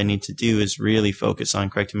else I need to do is really focus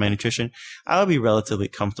on correcting my nutrition. I would be relatively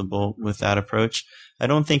comfortable with that approach. I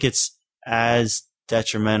don't think it's as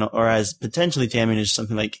detrimental or as potentially damaging as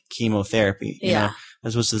something like chemotherapy. You know,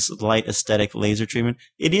 as was this light aesthetic laser treatment.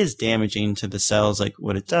 It is damaging to the cells, like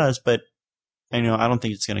what it does, but I don't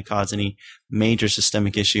think it's going to cause any major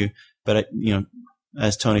systemic issue. But you know,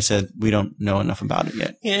 as Tony said, we don't know enough about it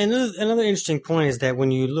yet. Yeah, another interesting point is that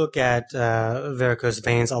when you look at varicose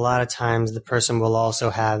veins, a lot of times the person will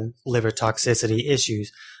also have liver toxicity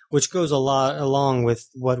issues, which goes a lot along with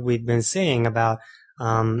what we've been saying about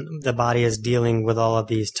the body is dealing with all of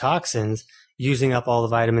these toxins, using up all the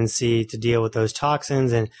vitamin C to deal with those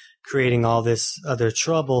toxins and creating all this other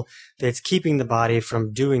trouble that's keeping the body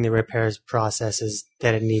from doing the repairs processes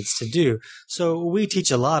that it needs to do. So we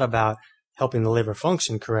teach a lot about helping the liver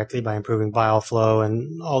function correctly by improving bile flow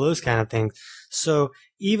and all those kind of things. So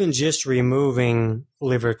even just removing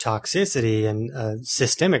liver toxicity and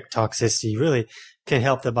systemic toxicity really can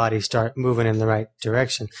help the body start moving in the right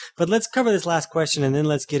direction. But let's cover this last question and then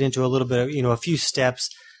let's get into a little bit of, a few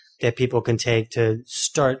steps that people can take to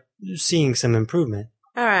start seeing some improvement.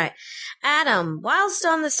 All right. Adam, whilst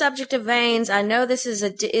on the subject of veins, I know this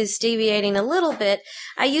is deviating a little bit.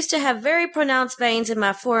 I used to have very pronounced veins in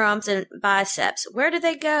my forearms and biceps. Where do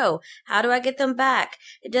they go? How do I get them back?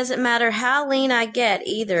 It doesn't matter how lean I get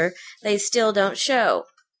either. They still don't show.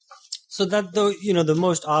 So that, though, the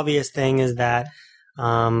most obvious thing is that,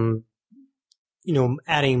 adding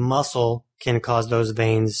muscle can cause those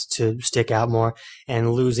veins to stick out more,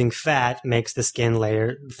 and losing fat makes the skin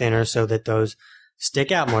layer thinner so that those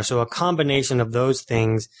stick out more. So a combination of those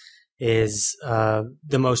things is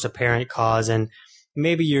the most apparent cause. And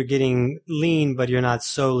maybe you're getting lean, but you're not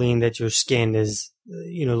so lean that your skin is,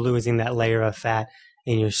 losing that layer of fat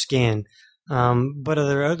in your skin. But are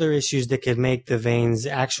there other issues that could make the veins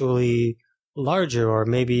actually larger, or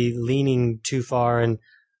maybe leaning too far and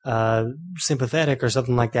sympathetic or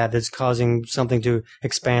something like that that's causing something to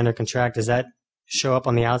expand or contract? Does that show up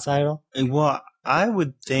on the outside at all? Well, I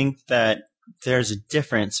would think that there's a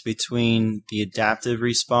difference between the adaptive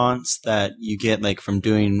response that you get like from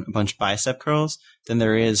doing a bunch of bicep curls than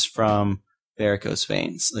there is from varicose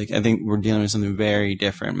veins. Like, I think we're dealing with something very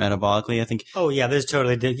different metabolically, I think. Oh, yeah, there's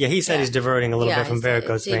totally he said he's diverting a little bit from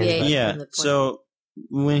varicose veins. Yeah, so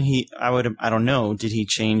when I don't know, did he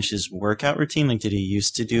change his workout routine? Like, did he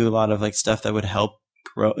used to do a lot of like stuff that would help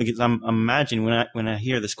grow. Because I'm imagining when I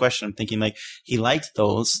hear this question, I'm thinking like he liked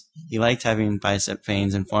those. He liked having bicep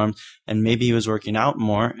veins and forms, and maybe he was working out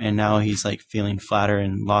more, and now he's like feeling flatter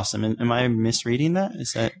and lost them. Am I misreading that?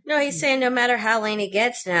 Is that? No, he's saying no matter how lean he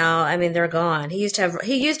gets now, I mean, they're gone. He used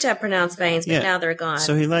to have pronounced veins, but now they're gone.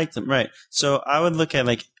 So he liked them, right? So I would look at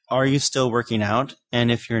like, are you still working out?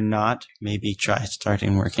 And if you're not, maybe try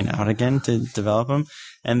starting working out again to develop them.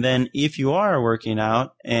 And then if you are working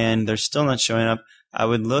out and they're still not showing up, I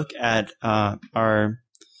would look at our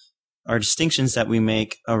distinctions that we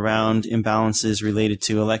make around imbalances related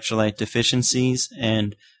to electrolyte deficiencies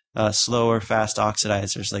and slow or fast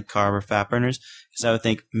oxidizers like carb or fat burners. Because I would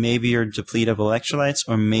think maybe you're depleted of electrolytes,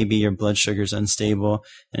 or maybe your blood sugar is unstable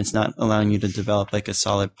and it's not allowing you to develop like a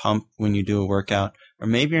solid pump when you do a workout. Or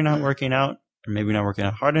maybe you're not working out, or maybe you're not working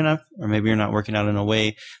out hard enough, or maybe you're not working out in a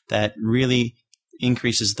way that really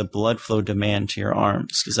increases the blood flow demand to your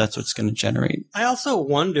arms, because that's what's going to generate. I also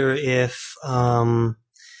wonder if, the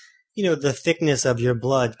thickness of your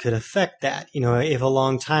blood could affect that. If a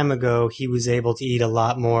long time ago he was able to eat a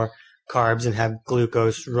lot more carbs and have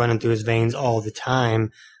glucose running through his veins all the time,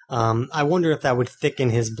 I wonder if that would thicken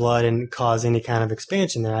his blood and cause any kind of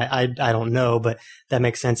expansion there. I don't know, but that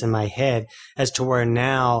makes sense in my head as to where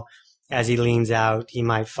now, as he leans out, he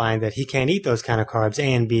might find that he can't eat those kind of carbs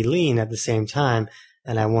and be lean at the same time.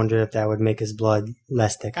 And I wonder if that would make his blood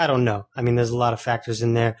less thick. I don't know. I mean, there's a lot of factors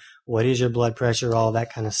in there. What is your blood pressure? All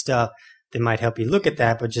that kind of stuff that might help you look at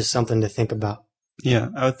that, but just something to think about. Yeah,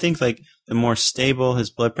 I would think like the more stable his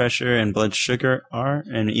blood pressure and blood sugar are,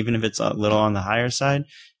 and even if it's a little on the higher side,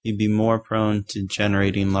 you'd be more prone to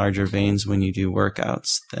generating larger veins when you do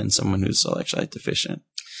workouts than someone who's electrolyte deficient.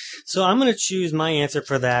 So I'm going to choose my answer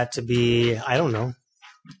for that to be, I don't know.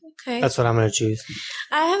 Okay. That's what I'm going to choose.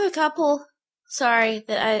 I have a couple. Sorry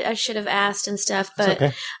that I should have asked and stuff,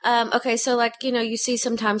 but okay. So like, you see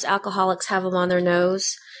sometimes alcoholics have them on their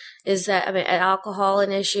nose. Is that, alcohol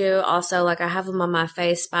an issue? Also, like I have them on my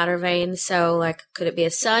face, spider veins. So like, could it be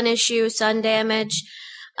a sun issue, sun damage?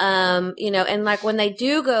 And like when they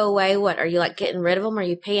do go away, what are you like getting rid of them? Are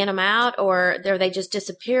you peeing them out, or are they just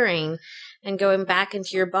disappearing and going back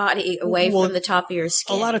into your body away from the top of your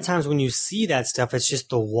skin? A lot of times when you see that stuff, it's just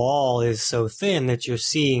the wall is so thin that you're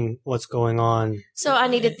seeing what's going on. So I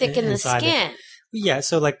need to thicken the skin. Yeah,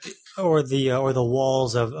 so like, or the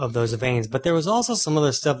walls of those veins. But there was also some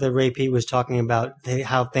other stuff that Ray Pete was talking about,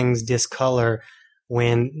 how things discolor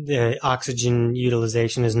when the oxygen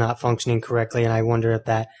utilization is not functioning correctly. And I wonder if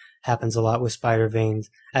that happens a lot with spider veins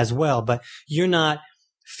as well. But you're not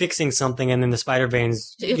fixing something and then the spider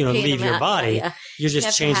veins, leave your body. Yeah. You're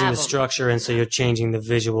just changing the structure, and so you're changing the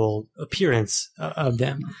visual appearance of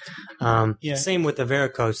them. Same with the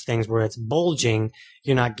varicose things where it's bulging.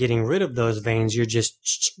 You're not getting rid of those veins. You're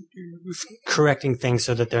just correcting things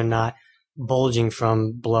so that they're not bulging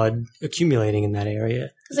from blood accumulating in that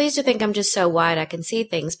area. Because I used to think I'm just so wide I can see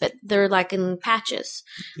things, but they're like in patches.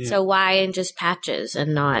 Yeah. So why in just patches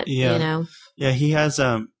and not, Yeah, he has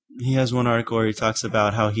one article where he talks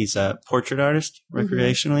about how he's a portrait artist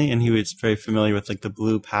recreationally, and he was very familiar with like the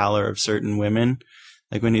blue pallor of certain women.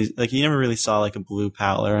 Like when he never really saw like a blue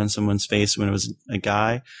pallor on someone's face when it was a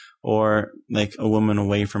guy or like a woman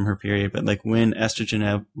away from her period. But like when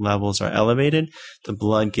estrogen levels are elevated, the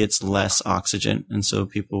blood gets less oxygen. And so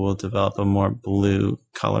people will develop a more blue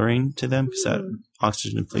coloring to them because that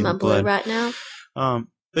oxygen depleted blood. Blue right now.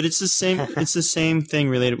 But it's the same. It's the same thing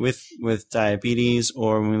related with diabetes,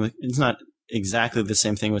 or when it's not exactly the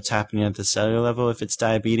same thing. What's happening at the cellular level if it's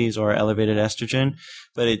diabetes or elevated estrogen,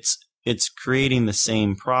 but it's creating the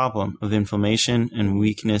same problem of inflammation and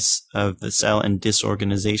weakness of the cell and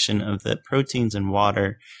disorganization of the proteins and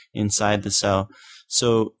water inside the cell.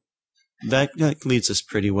 So that leads us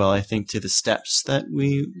pretty well, I think, to the steps that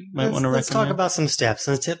we might want to recommend. Let's talk about some steps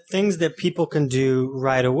and things that people can do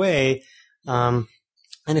right away.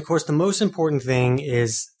 And of course, the most important thing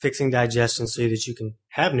is fixing digestion so that you can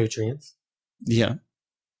have nutrients. Yeah.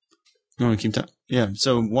 You want to keep talking? Yeah.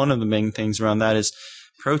 So one of the main things around that is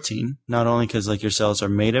protein, not only because like your cells are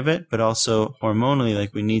made of it, but also hormonally,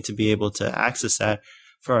 like we need to be able to access that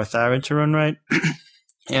for our thyroid to run right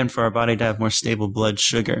and for our body to have more stable blood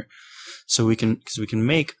sugar. So because we can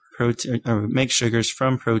make protein or make sugars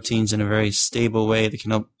from proteins in a very stable way that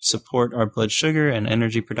can help support our blood sugar and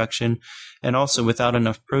energy production. And also without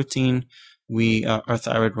enough protein, our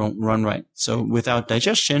thyroid won't run right. So without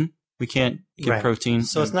digestion, we can't get protein.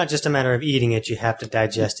 So it's not just a matter of eating it, you have to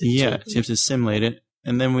digest it. Yeah, you have to assimilate it.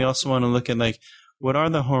 And then we also want to look at like what are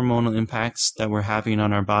the hormonal impacts that we're having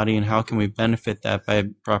on our body, and how can we benefit that by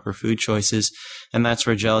proper food choices? And that's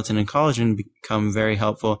where gelatin and collagen become very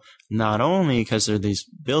helpful, not only because they're these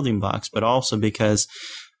building blocks, but also because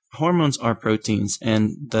hormones are proteins,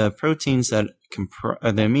 and the proteins that the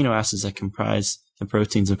amino acids that comprise the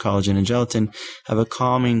proteins of collagen and gelatin have a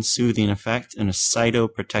calming, soothing effect and a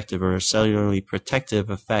cytoprotective or a cellularly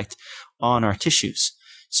protective effect on our tissues.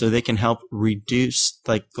 So they can help reduce,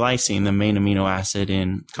 like glycine, the main amino acid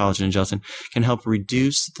in collagen and gelatin, can help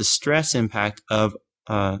reduce the stress impact of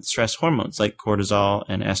stress hormones like cortisol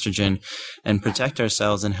and estrogen, and protect our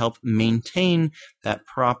cells and help maintain that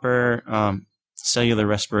proper cellular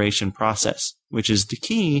respiration process, which is the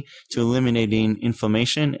key to eliminating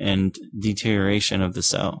inflammation and deterioration of the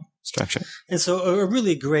cell structure. And so a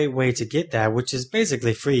really great way to get that, which is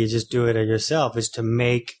basically free, you just do it yourself, is to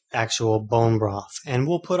make actual bone broth. And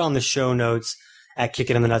we'll put on the show notes at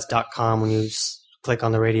kickitinthenuts.com when you click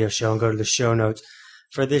on the radio show and go to the show notes.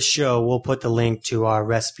 For this show, we'll put the link to our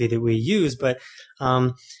recipe that we use. But,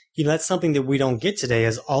 that's something that we don't get today,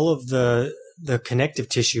 is all of the connective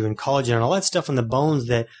tissue and collagen and all that stuff in the bones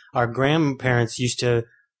that our grandparents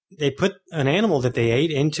they put an animal that they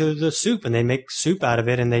ate into the soup and they make soup out of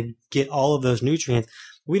it and they get all of those nutrients.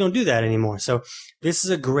 We don't do that anymore. So this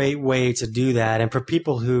is a great way to do that. And for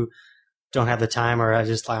people who don't have the time or are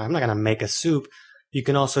just like, I'm not going to make a soup, you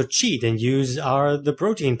can also cheat and use the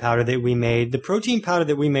protein powder that we made. The protein powder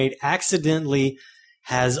that we made accidentally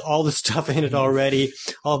has all the stuff in it already,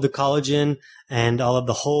 all of the collagen and all of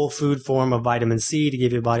the whole food form of vitamin C to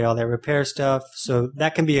give your body all that repair stuff. So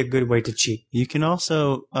that can be a good way to cheat. You can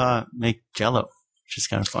also make Jell-O, which is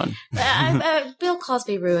kind of fun. Bill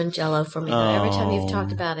Cosby ruined Jell-O for me. Every time you've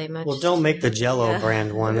talked about it. Well, don't make the Jell-O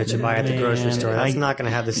brand one that you buy at the grocery store. That's not going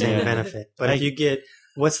to have the same benefit. But if you get,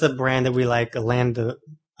 what's the brand that we like?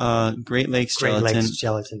 Great Lakes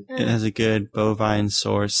Gelatin. It has a good bovine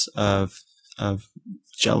source of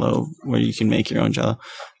Jell-O where you can make your own Jell-O.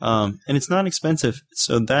 And it's not expensive.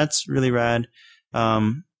 So that's really rad.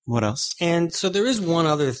 What else? And so there is one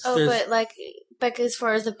other. But as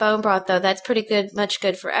far as the bone broth, though, that's pretty good, much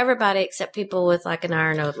good for everybody except people with like an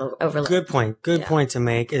iron overload. Good point. Good point to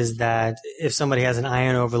make is that if somebody has an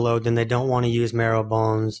iron overload, then they don't want to use marrow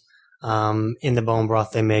bones. In the bone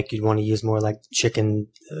broth they make, you'd want to use more like chicken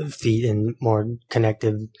feet and more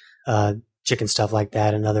connective, chicken stuff like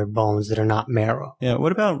that and other bones that are not marrow. Yeah.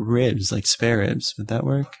 What about ribs, like spare ribs? Would that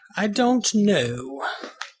work? I don't know.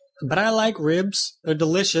 But I like ribs. They're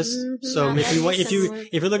delicious. Mm-hmm. So if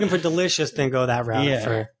you're looking for delicious, then go that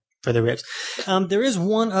route for the ribs. There is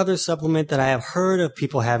one other supplement that I have heard of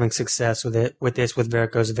people having success with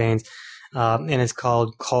varicose veins. And it's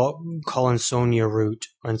called Collinsonia root,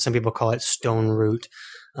 and some people call it stone root.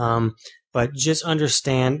 But just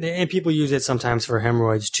understand, and people use it sometimes for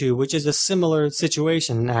hemorrhoids too, which is a similar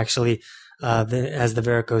situation actually, as the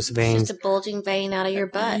varicose veins. It's just a bulging vein out of your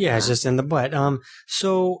butt. Yeah, it's just in the butt.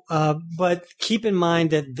 But keep in mind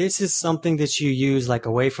that this is something that you use like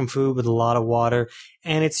away from food with a lot of water,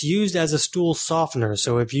 and it's used as a stool softener.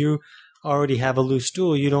 So if you already have a loose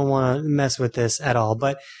stool, you don't want to mess with this at all.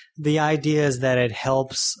 But the idea is that it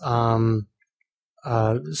helps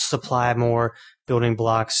supply more building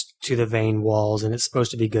blocks to the vein walls, and it's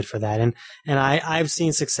supposed to be good for that. And I've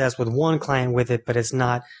seen success with one client with it, but it's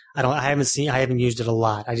not. I haven't used it a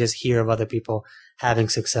lot. I just hear of other people having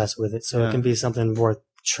success with it, so it can be something worth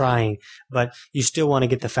trying. But you still want to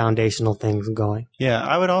get the foundational things going. Yeah,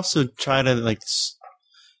 I would also try to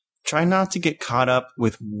try not to get caught up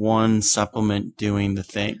with one supplement doing the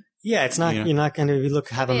thing. Yeah, it's not. You're not going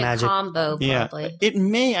to have a magic combo. Probably. Yeah, it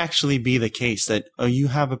may actually be the case that you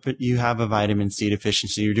have a vitamin C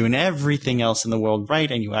deficiency. You're doing everything else in the world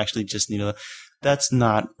right, and you actually just need That's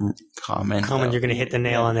not common. You're going to hit the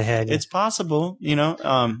nail on the head. It's possible,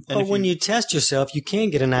 But when you test yourself, you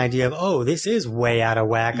can get an idea of, this is way out of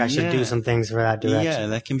whack. I should do some things for that direction. Yeah,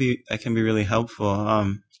 that can be really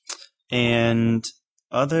helpful. And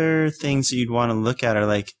other things that you'd want to look at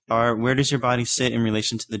are where does your body sit in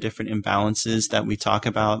relation to the different imbalances that we talk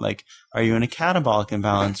about? Like, are you in a catabolic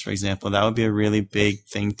imbalance, for example? That would be a really big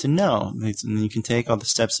thing to know. And you can take all the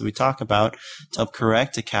steps that we talk about to help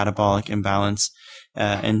correct a catabolic imbalance,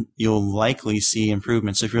 and you'll likely see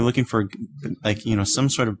improvement. So if you're looking for some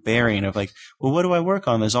sort of bearing of what do I work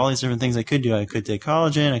on? There's all these different things I could do. I could take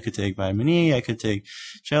collagen. I could take vitamin E. I could take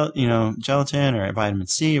gelatin or vitamin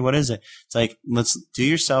C. What is it? It's let's do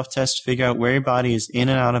your self-test, figure out where your body is in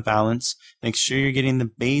and out of balance. Make sure you're getting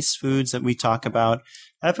the base foods that we talk about.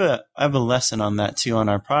 I have a lesson on that too on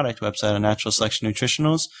our product website on Natural Selection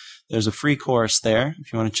Nutritionals. there's a free course there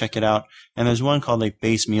if you want to check it out. And there's one called like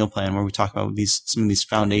Base Meal Plan where we talk about some of these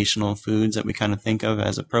foundational foods that we kind of think of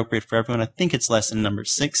as appropriate for everyone. I think it's lesson number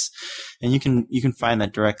 6. And you can find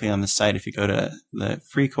that directly on the site if you go to the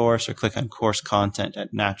free course or click on course content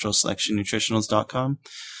at naturalselectionnutritionals.com.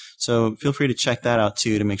 So feel free to check that out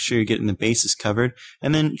too to make sure you're getting the bases covered,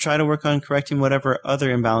 and then try to work on correcting whatever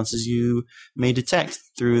other imbalances you may detect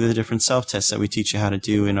through the different self-tests that we teach you how to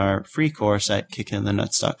do in our free course at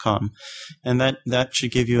kickinthenuts.com. And that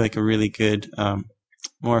should give you like a really good,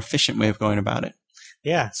 more efficient way of going about it.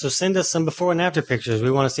 Yeah, so send us some before and after pictures. We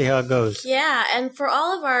want to see how it goes. Yeah, and for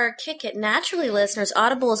all of our Kick It Naturally listeners,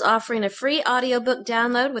 Audible is offering a free audiobook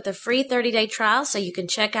download with a free 30-day trial, so you can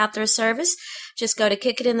check out their service. Just go to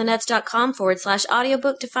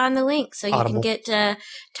kickitinthenuts.com/audiobook to find the link, so you Audible. can get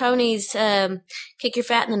Tony's Kick Your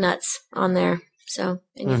Fat in the Nuts on there. So,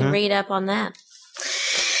 and you can read up on that.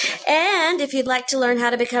 And if you'd like to learn how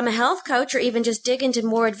to become a health coach or even just dig into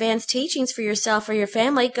more advanced teachings for yourself or your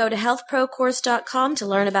family, go to healthprocourse.com to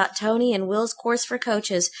learn about Tony and Will's course for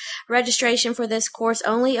coaches. Registration for this course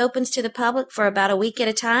only opens to the public for about a week at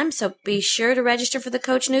a time, so be sure to register for the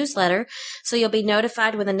coach newsletter so you'll be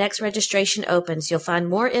notified when the next registration opens. You'll find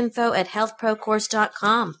more info at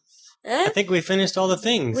healthprocourse.com. I think we finished all the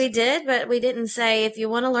things. We did, but we didn't say if you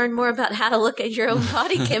want to learn more about how to look at your own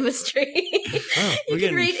body chemistry. You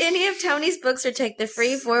can read any of Tony's books or take the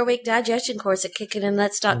free 4-week digestion course at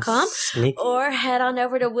kickitinthenuts.com or head on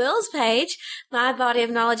over to Will's page,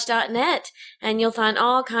 mybodyofknowledge.net, and you'll find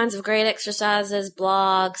all kinds of great exercises,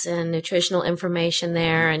 blogs, and nutritional information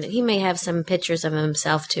there. And he may have some pictures of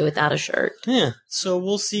himself, too, without a shirt. Yeah, so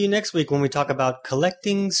we'll see you next week when we talk about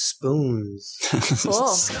collecting spoons.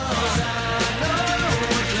 Cool.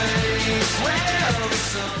 I know